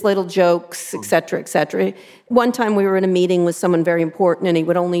behaviors, his little jokes, et cetera, et cetera. One time we were in a meeting with someone very important, and he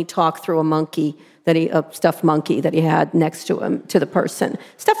would only talk through a stuffed monkey that he had next to him, to the person.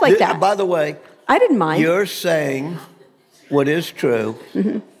 Stuff like that. By the way... I didn't mind. You're saying what is true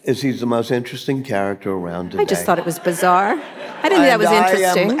is he's the most interesting character around today. I just thought it was bizarre. I didn't think that was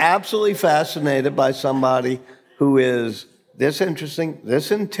interesting. I am absolutely fascinated by somebody who is this interesting,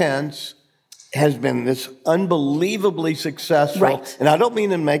 this intense, has been this unbelievably successful. Right. And I don't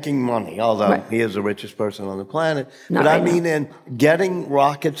mean in making money, although Right. he is the richest person on the planet. Not but I right now. mean in getting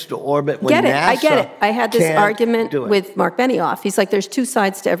rockets to orbit when Get it. NASA I get it. I had this can't argument do it. with Mark Benioff. He's like, there's two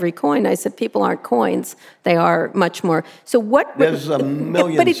sides to every coin. I said, people aren't coins. They are much more. So what? There's a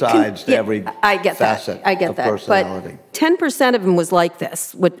million but it sides to every I get facet that. I get of that. personality. But 10% of him was like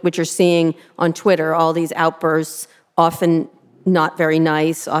this, what you're seeing on Twitter, all these outbursts, often not very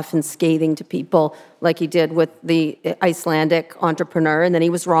nice, often scathing to people, like he did with the Icelandic entrepreneur, and then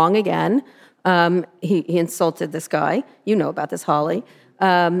he was wrong again. He insulted this guy. You know about this, Holly.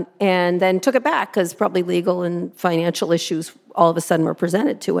 And then took it back because probably legal and financial issues all of a sudden were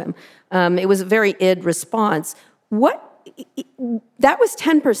presented to him. It was a very id response. That was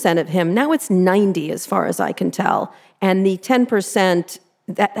 10% of him. Now it's 90 as far as I can tell. And the 10%,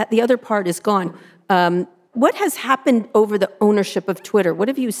 that the other part is gone. What has happened over the ownership of Twitter? What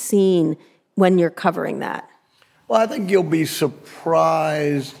have you seen when you're covering that? Well, I think you'll be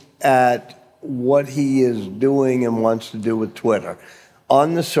surprised at what he is doing and wants to do with Twitter.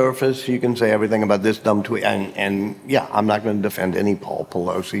 On the surface, you can say everything about this dumb tweet. And yeah, I'm not going to defend any Paul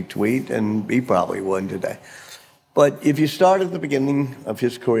Pelosi tweet, and he probably wouldn't today. But if you start at the beginning of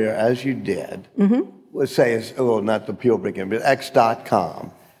his career, as you did, let's say, not the pure beginning, but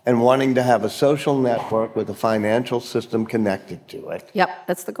X.com, and wanting to have a social network with a financial system connected to it. Yep,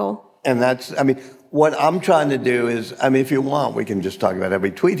 that's the goal. And what I'm trying to do is, if you want, we can just talk about every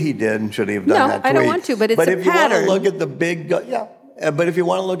tweet he did and should he have done that tweet. No, I don't want to, but it's a pattern. But if you want to look at the big goal, but if you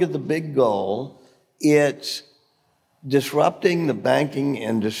want to look at the big goal, it's disrupting the banking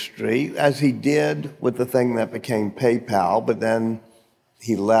industry, as he did with the thing that became PayPal, but then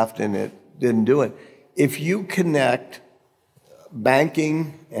he left and it didn't do it. If you connect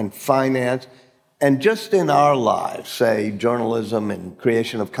banking and finance, and just in our lives, say journalism and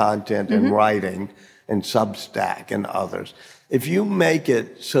creation of content and writing and Substack and others, if you make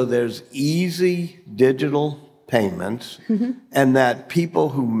it so there's easy digital payments and that people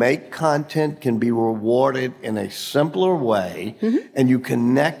who make content can be rewarded in a simpler way, and you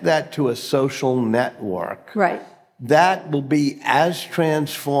connect that to a social network, Right. that will be as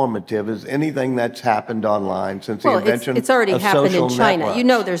transformative as anything that's happened online since the invention it's already of happened in social China. networks. You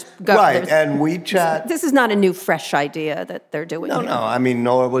know there's... Right, and WeChat... This is not a new, fresh idea that they're doing. No,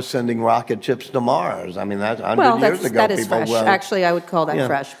 nor was sending rocket ships to Mars. That's 100 years ago. That is fresh. Actually, I would call that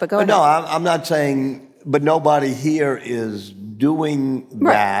fresh, but go ahead. No, I'm not saying... But nobody here is doing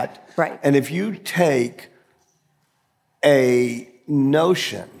that. Right. And if you take a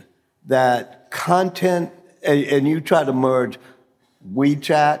notion that content, and you try to merge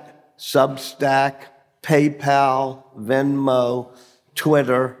WeChat, Substack, PayPal, Venmo,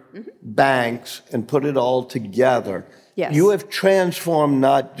 Twitter, banks, and put it all together, Yes. you have transformed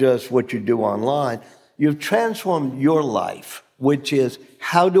not just what you do online, you've transformed your life, which is,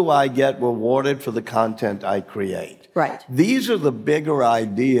 how do I get rewarded for the content I create? Right. These are the bigger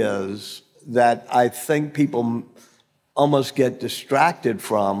ideas that I think people almost get distracted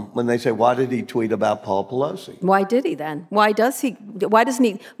from when they say, why did he tweet about Paul Pelosi? Why did he then? Why doesn't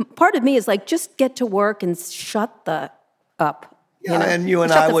he? Part of me is like, just get to work and shut the up. And you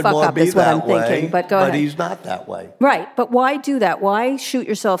and Shut I the would fuck more up be is what that I'm way, thinking, but go ahead. he's not that way. Right, but why do that? Why shoot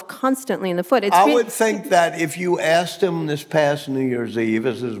yourself constantly in the foot? I would think that if you asked him this past New Year's Eve,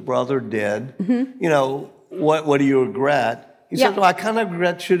 as his brother did, what do you regret? He said, well, I kind of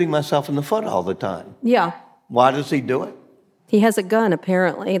regret shooting myself in the foot all the time. Yeah. Why does he do it? He has a gun,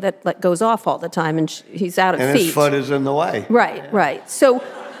 apparently, that goes off all the time, and he's out of feet. And his foot is in the way. Right. So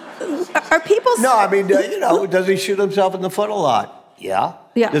are people... No, does he shoot himself in the foot a lot? Yeah.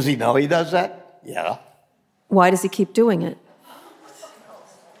 Does he know he does that? Yeah. Why does he keep doing it?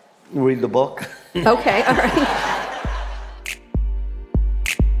 Read the book. Okay, all right.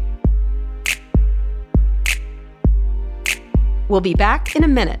 We'll be back in a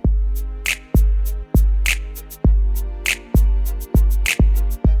minute.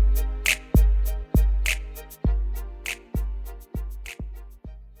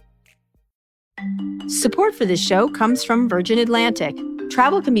 Support for this show comes from Virgin Atlantic.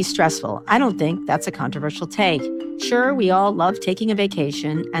 Travel can be stressful. I don't think that's a controversial take. Sure, we all love taking a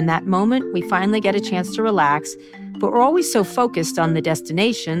vacation, and that moment we finally get a chance to relax, but we're always so focused on the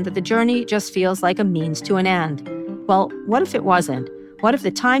destination that the journey just feels like a means to an end. Well, what if it wasn't? What if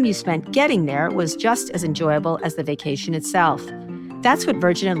the time you spent getting there was just as enjoyable as the vacation itself? That's what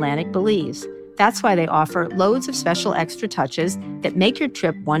Virgin Atlantic believes. That's why they offer loads of special extra touches that make your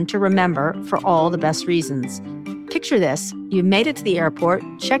trip one to remember for all the best reasons. Picture this. You've made it to the airport,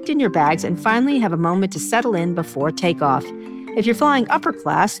 checked in your bags, and finally have a moment to settle in before takeoff. If you're flying upper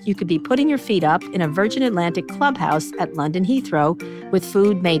class, you could be putting your feet up in a Virgin Atlantic clubhouse at London Heathrow with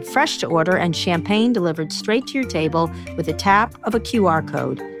food made fresh to order and champagne delivered straight to your table with a tap of a QR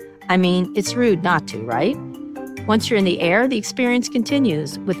code. I mean, it's rude not to, right? Once you're in the air, the experience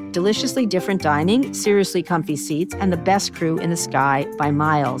continues with deliciously different dining, seriously comfy seats, and the best crew in the sky by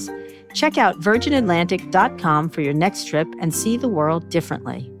miles. Check out virginatlantic.com for your next trip and see the world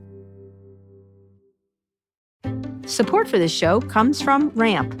differently. Support for this show comes from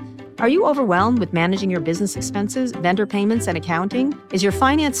Ramp. Are you overwhelmed with managing your business expenses, vendor payments, and accounting? Is your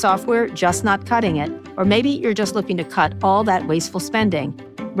finance software just not cutting it? Or maybe you're just looking to cut all that wasteful spending.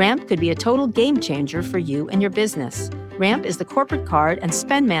 Ramp could be a total game changer for you and your business. Ramp is the corporate card and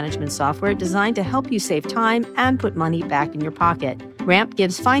spend management software designed to help you save time and put money back in your pocket. Ramp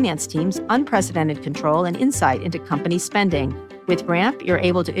gives finance teams unprecedented control and insight into company spending. With Ramp, you're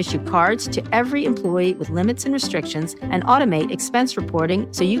able to issue cards to every employee with limits and restrictions and automate expense reporting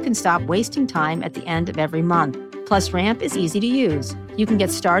so you can stop wasting time at the end of every month. Plus, Ramp is easy to use. You can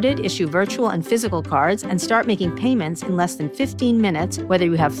get started, issue virtual and physical cards, and start making payments in less than 15 minutes, whether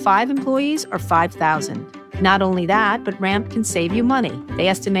you have 5 employees or 5,000. Not only that, but Ramp can save you money. They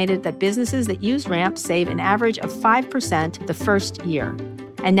estimated that businesses that use Ramp save an average of 5% the first year.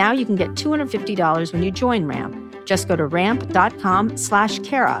 And now you can get $250 when you join Ramp. Just go to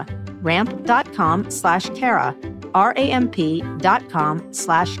ramp.com/Kara, ramp.com/Kara,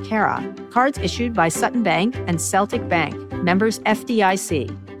 ramp.com/Kara. Cards issued by Sutton Bank and Celtic Bank. Members FDIC.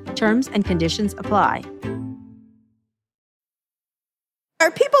 Terms and conditions apply.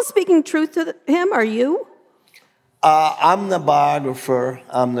 Are people speaking truth to him? Are you? I'm the biographer.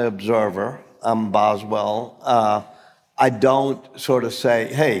 I'm the observer. I'm Boswell. I don't sort of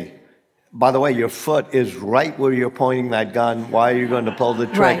say, hey, by the way, your foot is right where you're pointing that gun. Why are you going to pull the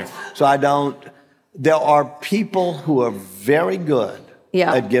trigger? Right. So I don't. There are people who are very good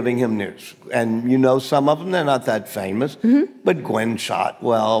at giving him news. And you know some of them, they're not that famous. Mm-hmm. But Gwen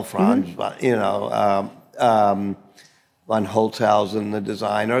Shotwell, Franz, von Holtzhausen, the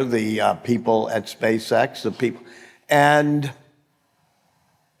designer, the people at SpaceX, the people. And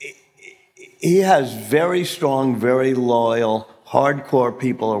he has very strong, very loyal, hardcore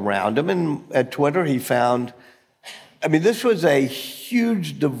people around him. And at Twitter, he found, this was a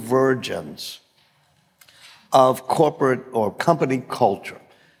huge divergence of corporate or company culture.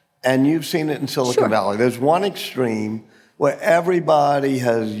 And you've seen it in Silicon Valley. There's one extreme where everybody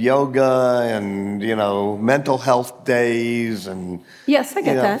has yoga and, mental health days and... Yes, I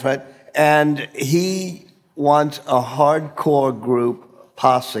get that. Right? And he wants a hardcore group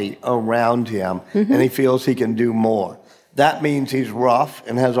posse around him, and he feels he can do more. That means he's rough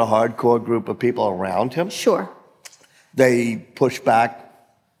and has a hardcore group of people around him. Sure. They push back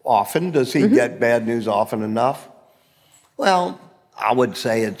often. Does he get bad news often enough? Well, I would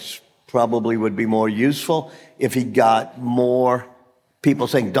say it's probably would be more useful if he got more people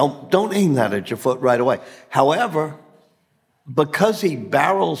saying, don't aim that at your foot right away. However, because he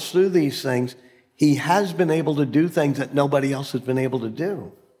barrels through these things, he has been able to do things that nobody else has been able to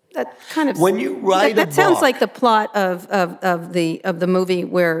do. That kind of when you write that a sounds book, like the plot of the movie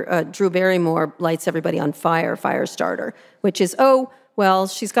where Drew Barrymore lights everybody on fire, Firestarter, which is,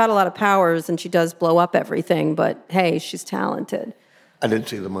 she's got a lot of powers and she does blow up everything, but hey, she's talented. I didn't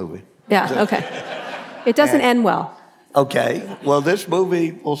see the movie. Yeah, okay. It doesn't end well. Okay. Well, this movie,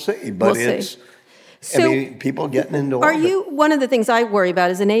 we'll see, but it's... So, people getting into one of the things I worry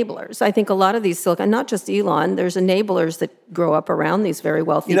about is enablers. I think a lot of these not just Elon, there's enablers that grow up around these very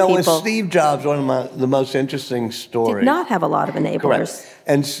wealthy people. With Steve Jobs, one of the most interesting stories. Did not have a lot of enablers. Correct.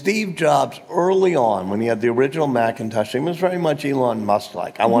 And Steve Jobs, early on, when he had the original Macintosh, he was very much Elon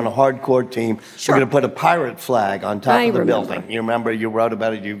Musk-like. I want a hardcore team. Sure. We're going to put a pirate flag on top of the building. You remember, you wrote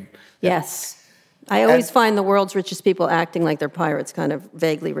about it. Yes. I always find the world's richest people acting like they're pirates kind of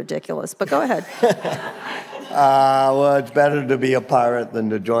vaguely ridiculous, but go ahead. Well, it's better to be a pirate than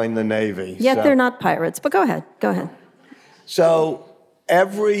to join the Navy. Yet they're not pirates, but go ahead. So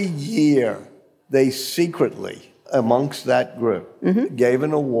every year, they secretly, amongst that group, gave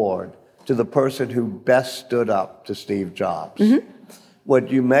an award to the person who best stood up to Steve Jobs. What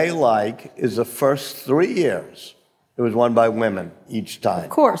you may like is the first 3 years, it was won by women each time. Of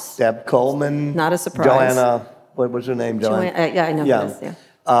course. Deb Coleman. Not a surprise. Joanna, what was her name? Joanna, I know.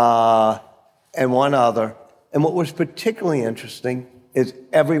 Yeah. And one other. And what was particularly interesting is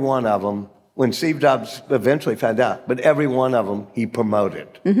every one of them, when Steve Jobs eventually found out, but every one of them he promoted.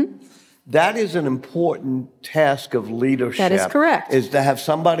 That is an important task of leadership. That is correct. Is to have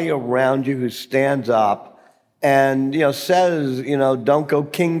somebody around you who stands up and says, don't go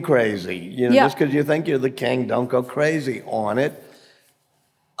king crazy. Just because you think you're the king, don't go crazy on it.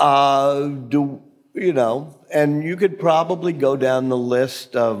 And you could probably go down the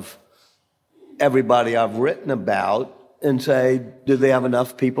list of everybody I've written about and say, do they have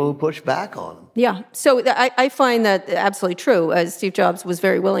enough people who push back on them? Yeah. So I find that absolutely true. Steve Jobs was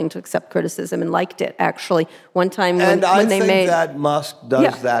very willing to accept criticism and liked it, actually. One time when they made... And I think that Musk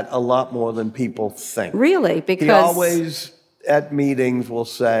does that a lot more than people think. Really? Because... He always, at meetings, will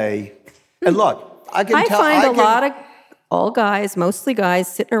say... And look, I find a lot of all guys, mostly guys,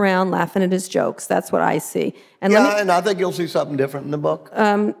 sitting around laughing at his jokes. That's what I see. And and I think you'll see something different in the book.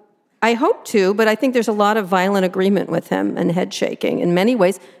 I hope to, but I think there's a lot of violent agreement with him and head shaking in many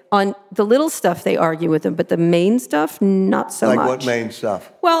ways. On the little stuff, they argue with him, but the main stuff, not so much. Like what main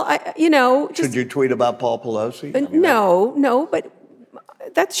stuff? Well, Should you tweet about Paul Pelosi? No, but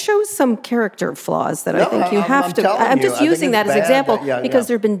that shows some character flaws that I think you have to. I'm just using that as an example because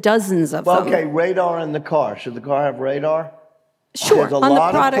there have been dozens of them. Okay, radar in the car. Should the car have radar? Sure, There's a on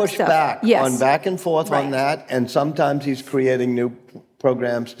lot the product of pushback on back and forth Right. on that, and sometimes he's creating new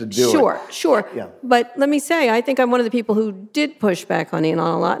programs to do it. Sure. Yeah. But let me say, I think I'm one of the people who did push back on Elon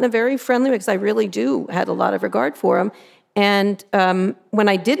a lot in a very friendly way because I really had a lot of regard for him. And when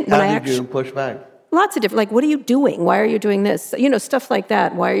I didn't, How did you push back? Lots of different, like, what are you doing? Why are you doing this? Stuff like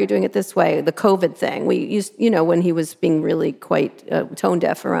that. Why are you doing it this way? The COVID thing. We used, when he was being really quite tone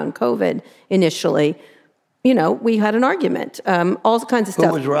deaf around COVID initially, we had an argument. All kinds of stuff.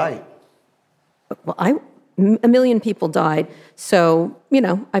 Who was right? Well, a million people died. So,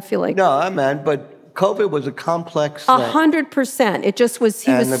 I feel like... No, I meant, but COVID was a complex thing. 100%. It just was,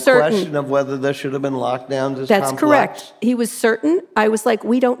 he was certain... And the question of whether there should have been lockdowns is That's complex. correct. He was certain. I was like,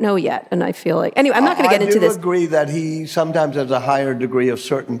 we don't know yet. And I feel like... Anyway, I'm not going to get into this. I do agree that he sometimes has a higher degree of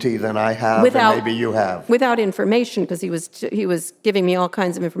certainty than I have, and maybe you have. Without information, because he was giving me all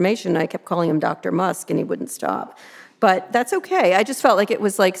kinds of information. I kept calling him Dr. Musk, and he wouldn't stop. But that's okay. I just felt like it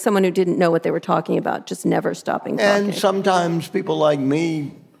was like someone who didn't know what they were talking about, just never stopping talking. And sometimes people like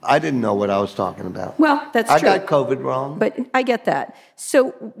me, I didn't know what I was talking about. Well, that's true. I got COVID wrong. But I get that.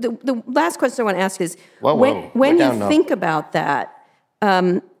 So the last question I want to ask is, when you think about that,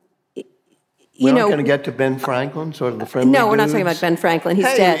 we're not going to get to Ben Franklin, sort of the friendly No, we're not dudes? talking about Ben Franklin. He's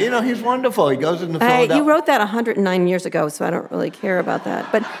dead. He's wonderful. He goes into Philadelphia. You wrote that 109 years ago, so I don't really care about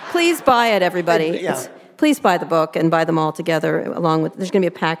that. But please buy it, everybody. Please buy the book and buy them all together along with, there's going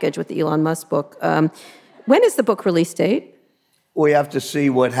to be a package with the Elon Musk book. When is the book release date? We have to see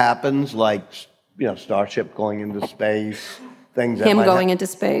what happens, like, Starship going into space, things that Him going into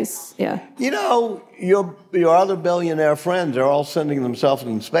space, yeah. Your other billionaire friends are all sending themselves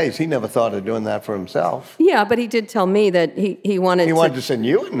into space. He never thought of doing that for himself. Yeah, but he did tell me that he wanted to send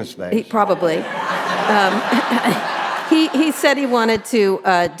you into space. He probably. He said he wanted to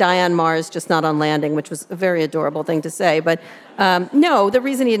die on Mars, just not on landing, which was a very adorable thing to say. But no, the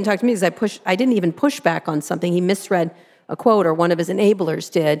reason he didn't talk to me is I didn't even push back on something. He misread a quote, or one of his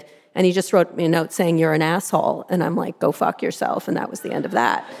enablers did, and he just wrote me a note saying, "You're an asshole." And I'm like, "Go fuck yourself." And that was the end of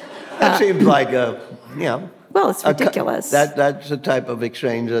that. That seems like Well, it's ridiculous. That's the type of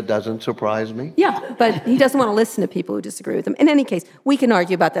exchange that doesn't surprise me. Yeah, but he doesn't want to listen to people who disagree with him. In any case, we can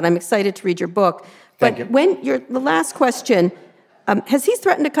argue about that. I'm excited to read your book. But the last question, has he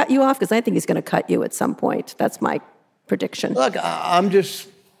threatened to cut you off? Because I think he's going to cut you at some point. That's my prediction. Look, I'm just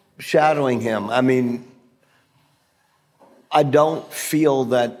shadowing him. I mean, I don't feel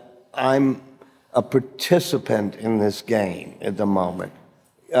that I'm a participant in this game at the moment.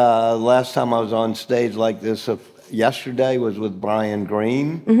 Last time I was on stage like this yesterday was with Brian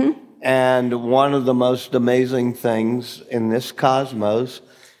Greene. Mm-hmm. And one of the most amazing things in this cosmos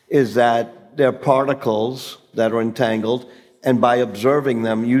is that there are particles that are entangled, and by observing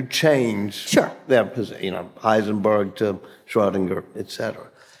them, you change their position, Heisenberg to Schrödinger, etc.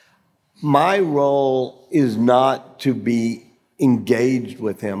 My role is not to be engaged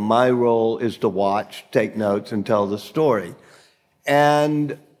with him. My role is to watch, take notes, and tell the story.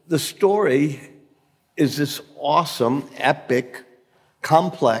 And the story is this awesome, epic,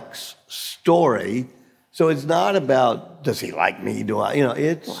 complex story. So it's not about, does he like me?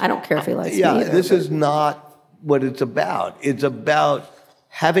 I don't care if he likes me either. This is not what it's about. It's about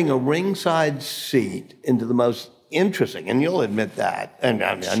having a ringside seat into the most interesting, and you'll admit that, and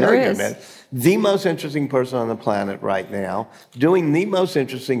I know you admit, the most interesting person on the planet right now, doing the most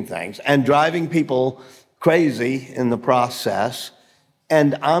interesting things, and driving people crazy in the process.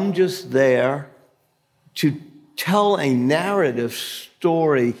 And I'm just there to tell a narrative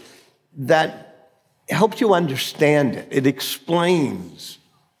story that helps you understand it. It explains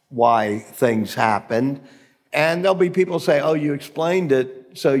why things happened. And there'll be people say, oh, you explained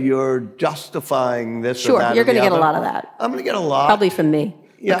it, so you're justifying this or Sure, that. you're going to get a other. lot of that. I'm going to get a lot. Probably from me.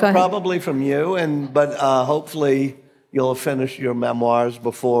 Yeah, Go ahead. probably from you. But hopefully you'll finish your memoirs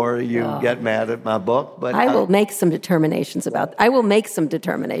before you get mad at my book. But I will make some determinations about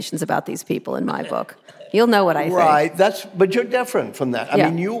these people in my book. You'll know what I think. Right. But you're different from that. I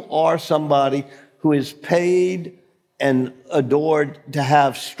mean, you are somebody who is paid and adored to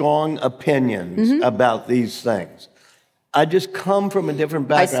have strong opinions about these things. I just come from a different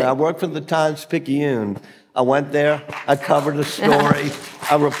background. I worked for the Times-Picayune. I went there, I covered a story,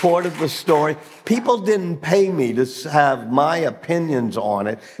 I reported the story. People didn't pay me to have my opinions on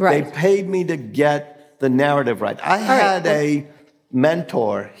it. Right. They paid me to get the narrative right. I had a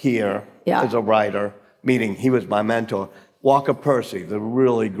mentor here as a writer, meaning he was my mentor, Walker Percy, the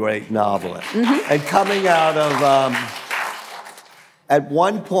really great novelist. And coming out of, at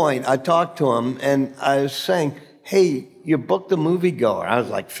one point, I talked to him and I was saying, hey, your book, The Moviegoer, I was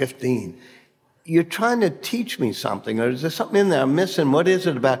like 15. You're trying to teach me something, or is there something in there I'm missing? What is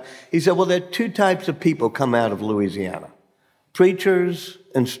it about? He said, well, there are two types of people come out of Louisiana, preachers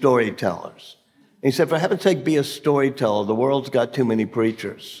and storytellers. And he said, for heaven's sake, be a storyteller. The world's got too many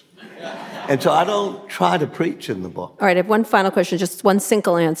preachers. And so I don't try to preach in the book. All right, I have one final question, just one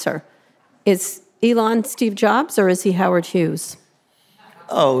single answer. Is Elon Steve Jobs or is he Howard Hughes?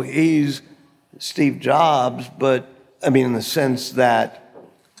 Oh, he's Steve Jobs, but I mean, in the sense that,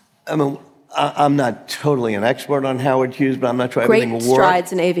 I'm not totally an expert on Howard Hughes, but I'm not sure everything works. Great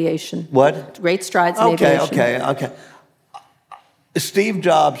strides in aviation. What? Great strides in aviation. Okay. Steve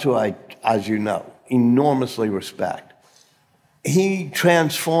Jobs, who I, as you know, enormously respect, he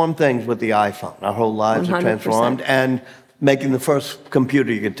transformed things with the iPhone. Our whole lives 100%. are transformed, and making the first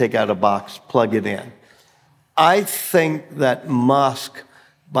computer you could take out of a box, plug it in. I think that Musk,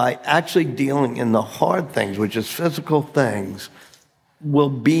 by actually dealing in the hard things, which is physical things, will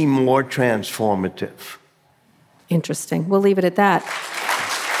be more transformative. Interesting. We'll leave it at that.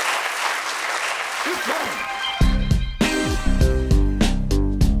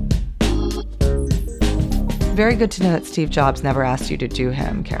 Very good to know that Steve Jobs never asked you to do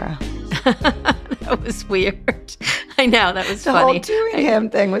him, Kara. That was weird. I know, that was The funny. whole doing him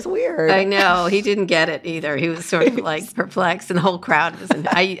thing was weird. I know. He didn't get it either. He was sort of like perplexed, and the whole crowd was in.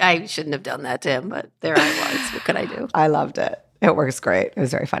 I shouldn't have done that to him, but there I was. What could I do? I loved it. It works great. It was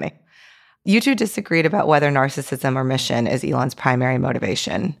very funny. You two disagreed about whether narcissism or mission is Elon's primary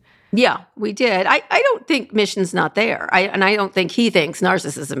motivation. Yeah, we did. I don't think mission's not there. And I don't think he thinks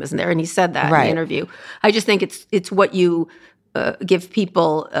narcissism isn't there. And he said that in the interview. I just think it's what you give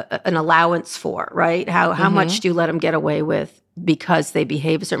people an allowance for, right? How much do you let them get away with because they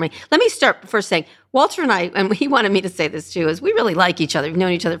behave a certain way? Let me start first saying, Walter and I, and he wanted me to say this too, is we really like each other. We've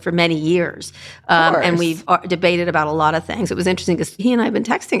known each other for many years. And we've debated about a lot of things. It was interesting because he and I have been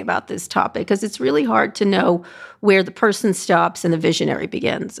texting about this topic because it's really hard to know where the person stops and the visionary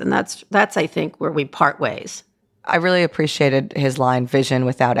begins. And that's I think, where we part ways. I really appreciated his line, vision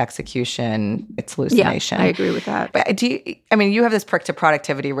without execution, it's hallucination. Yeah, I agree with that. But you have this prick to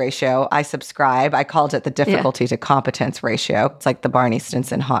productivity ratio. I subscribe. I called it the difficulty to competence ratio. It's like the Barney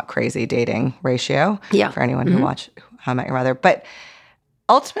Stinson hot, crazy dating ratio for anyone who watched How I Met Your Mother. But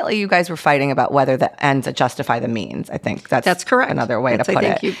ultimately, you guys were fighting about whether the ends justify the means. I think that's correct. Another way to put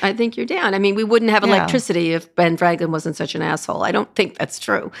it. I think you're down. I mean, we wouldn't have electricity if Ben Franklin wasn't such an asshole. I don't think that's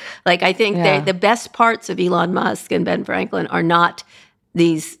true. Like, I think the best parts of Elon Musk and Ben Franklin are not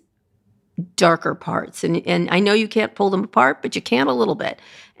these darker parts. And I know you can't pull them apart, but you can a little bit.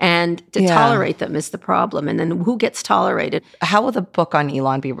 And to tolerate them is the problem. And then who gets tolerated? How will the book on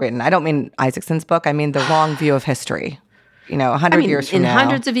Elon be written? I don't mean Isaacson's book. I mean the wrong view of history. 100 years from now. In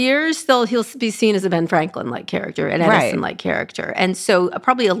hundreds of years, he'll be seen as a Ben Franklin-like character, an Edison-like character. And so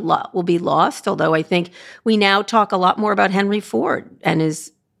probably a lot will be lost, although I think we now talk a lot more about Henry Ford and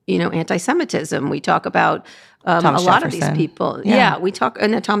his, anti-Semitism. We talk about a lot of these people. Yeah, we talk,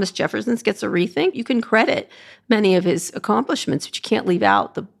 and then Thomas Jefferson gets a rethink. You can credit many of his accomplishments, but you can't leave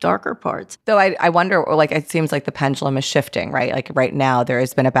out the darker parts. Though I wonder, it seems like the pendulum is shifting, right? Like right now, there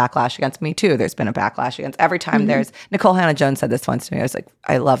has been a backlash against Me Too. There's been a backlash against every time there's, Nicole Hannah-Jones said this once to me. I was like,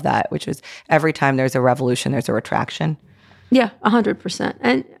 I love that, which was every time there's a revolution, there's a retraction. Yeah, 100%.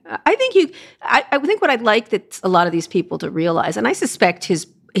 And I think I think what I'd like that a lot of these people to realize, and I suspect his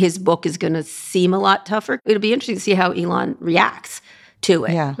book is going to seem a lot tougher. It'll be interesting to see how Elon reacts to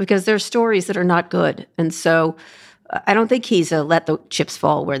it because there are stories that are not good. And so I don't think he's a let the chips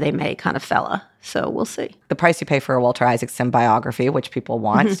fall where they may kind of fella. So we'll see. The price you pay for a Walter Isaacson biography, which people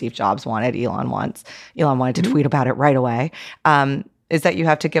want, Steve Jobs wanted, Elon wanted to tweet about it right away. is that you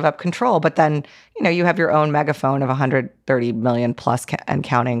have to give up control. But then, you have your own megaphone of 130 million plus and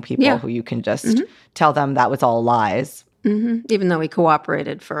counting people who you can just tell them that was all lies. Even though he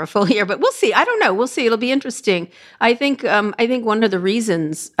cooperated for a full year. But we'll see. I don't know. We'll see. It'll be interesting. I think one of the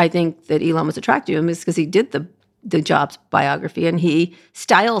reasons I think that Elon was attracted to him is because he did the Jobs biography, and he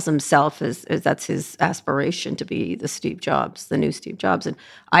styles himself as that's his aspiration to be the Steve Jobs, the new Steve Jobs, and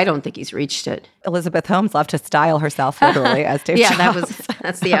I don't think he's reached it. Elizabeth Holmes loved to style herself literally as Steve Jobs.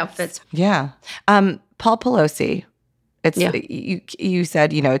 That's the outfit. Yeah. Paul Pelosi. You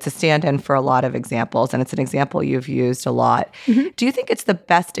said, it's a stand-in for a lot of examples, and it's an example you've used a lot. Do you think it's the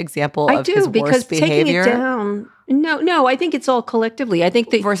best example of his worst behavior? Taking it down. No, I think it's all collectively. I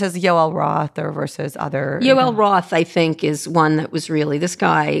think versus Yoel Roth or versus other. Yoel Roth, I think, is one that was really, this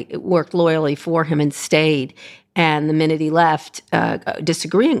guy worked loyally for him and stayed. And the minute he left,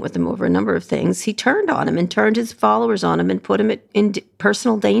 disagreeing with him over a number of things, he turned on him and turned his followers on him and put him in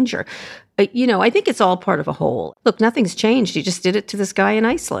personal danger. I think it's all part of a whole. Look, nothing's changed. He just did it to this guy in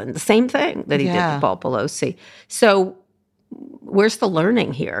Iceland. The same thing that he did to Paul Pelosi. So where's the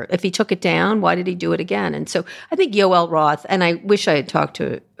learning here? If he took it down, why did he do it again? And so I think Yoel Roth, and I wish I had talked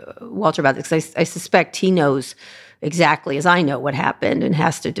to Walter about this, because I suspect he knows exactly as I know what happened and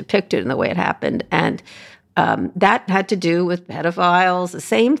has to depict it in the way it happened. And that had to do with pedophiles, the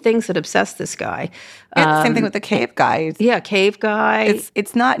same things that obsessed this guy. The same thing with the cave guy. Yeah, cave guy.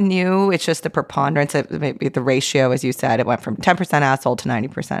 It's not new. It's just the preponderance of maybe the ratio, as you said. It went from 10% asshole to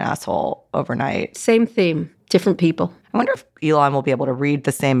 90% asshole overnight. Same theme, different people. I wonder if Elon will be able to read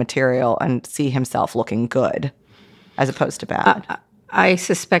the same material and see himself looking good as opposed to bad. I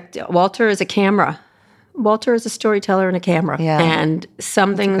suspect Walter is a camera. Walter is a storyteller and a camera. Yeah. And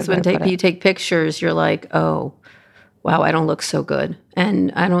some things, when you take pictures, you're like, oh, wow, I don't look so good.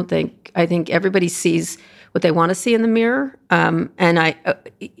 And I think everybody sees what they want to see in the mirror. And I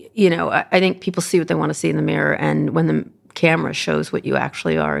think people see what they want to see in the mirror. And when the camera shows what you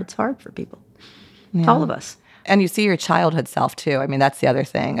actually are, it's hard for people. Yeah. All of us. And you see your childhood self, too. I mean, that's the other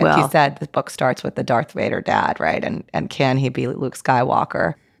thing. Like you said, the book starts with the Darth Vader dad, right? And can he be Luke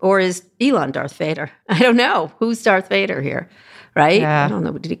Skywalker? Or is Elon Darth Vader? I don't know. Who's Darth Vader here, right? Yeah. I don't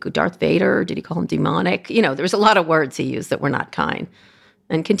know. Did he go Darth Vader? Did he call him demonic? There's a lot of words he used that were not kind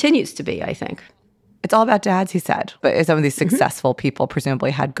and continues to be, I think. It's all about dads, he said. But some of these successful people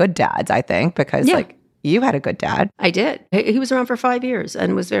presumably had good dads, I think, because you had a good dad. I did. He was around for 5 years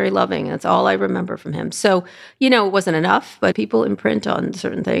and was very loving. That's all I remember from him. So, it wasn't enough, but people imprint on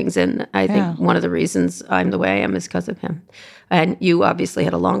certain things. And I think one of the reasons I'm the way I am is because of him. And you obviously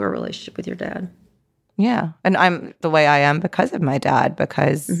had a longer relationship with your dad. Yeah. And I'm the way I am because of my dad,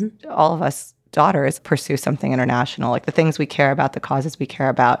 because all of us daughters pursue something international, like the things we care about, the causes we care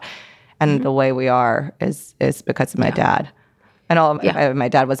about, and the way we are is because of my dad. And my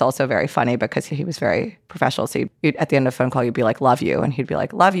dad was also very funny because he was very professional. So at the end of a phone call, you'd be like, love you. And he'd be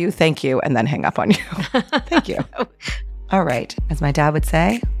like, love you, thank you, and then hang up on you. Thank you. All right. As my dad would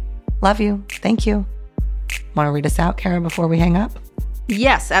say, love you, thank you. Want to read us out, Kara, before we hang up?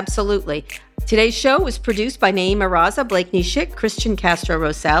 Yes, absolutely. Today's show was produced by Naima Raza, Blake Nishik, Christian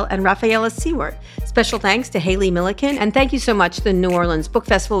Castro-Rosell, and Rafaela Seward. Special thanks to Haley Milliken, and thank you so much to the New Orleans Book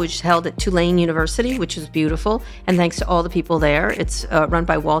Festival, which is held at Tulane University, which was beautiful, and thanks to all the people there. It's run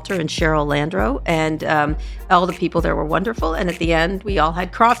by Walter and Cheryl Landro, and all the people there were wonderful, and at the end, we all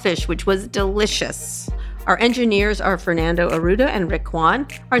had crawfish, which was delicious. Our engineers are Fernando Arruda and Rick Kwan.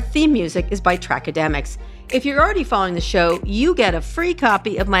 Our theme music is by Trackademics. If you're already following the show, you get a free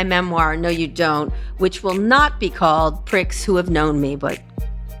copy of my memoir, No You Don't, which will not be called Pricks Who Have Known Me, but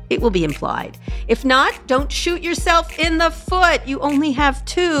it will be implied. If not, don't shoot yourself in the foot. You only have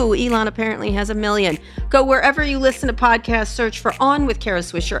 2. Elon apparently has 1 million. Go wherever you listen to podcasts, search for On with Kara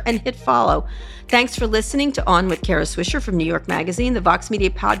Swisher, and hit follow. Thanks for listening to On with Kara Swisher from New York Magazine, the Vox Media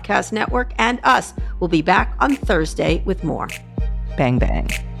Podcast Network, and us. We'll be back on Thursday with more. Bang, bang.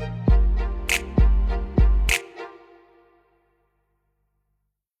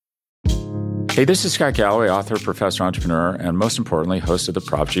 Hey, this is Scott Galloway, author, professor, entrepreneur, and most importantly, host of the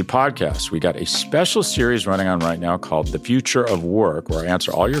Prop G podcast. We got a special series running on right now called The Future of Work, where I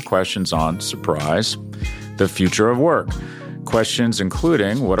answer all your questions on, surprise, the future of work. Questions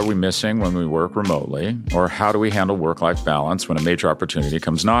including, what are we missing when we work remotely? Or how do we handle work-life balance when a major opportunity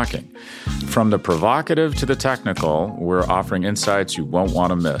comes knocking? From the provocative to the technical, we're offering insights you won't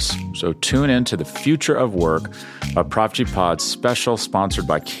want to miss. So tune in to The Future of Work, a Prop G Pod special sponsored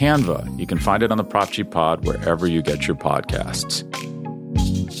by Canva. You can find it on the Prop G Pod wherever you get your podcasts.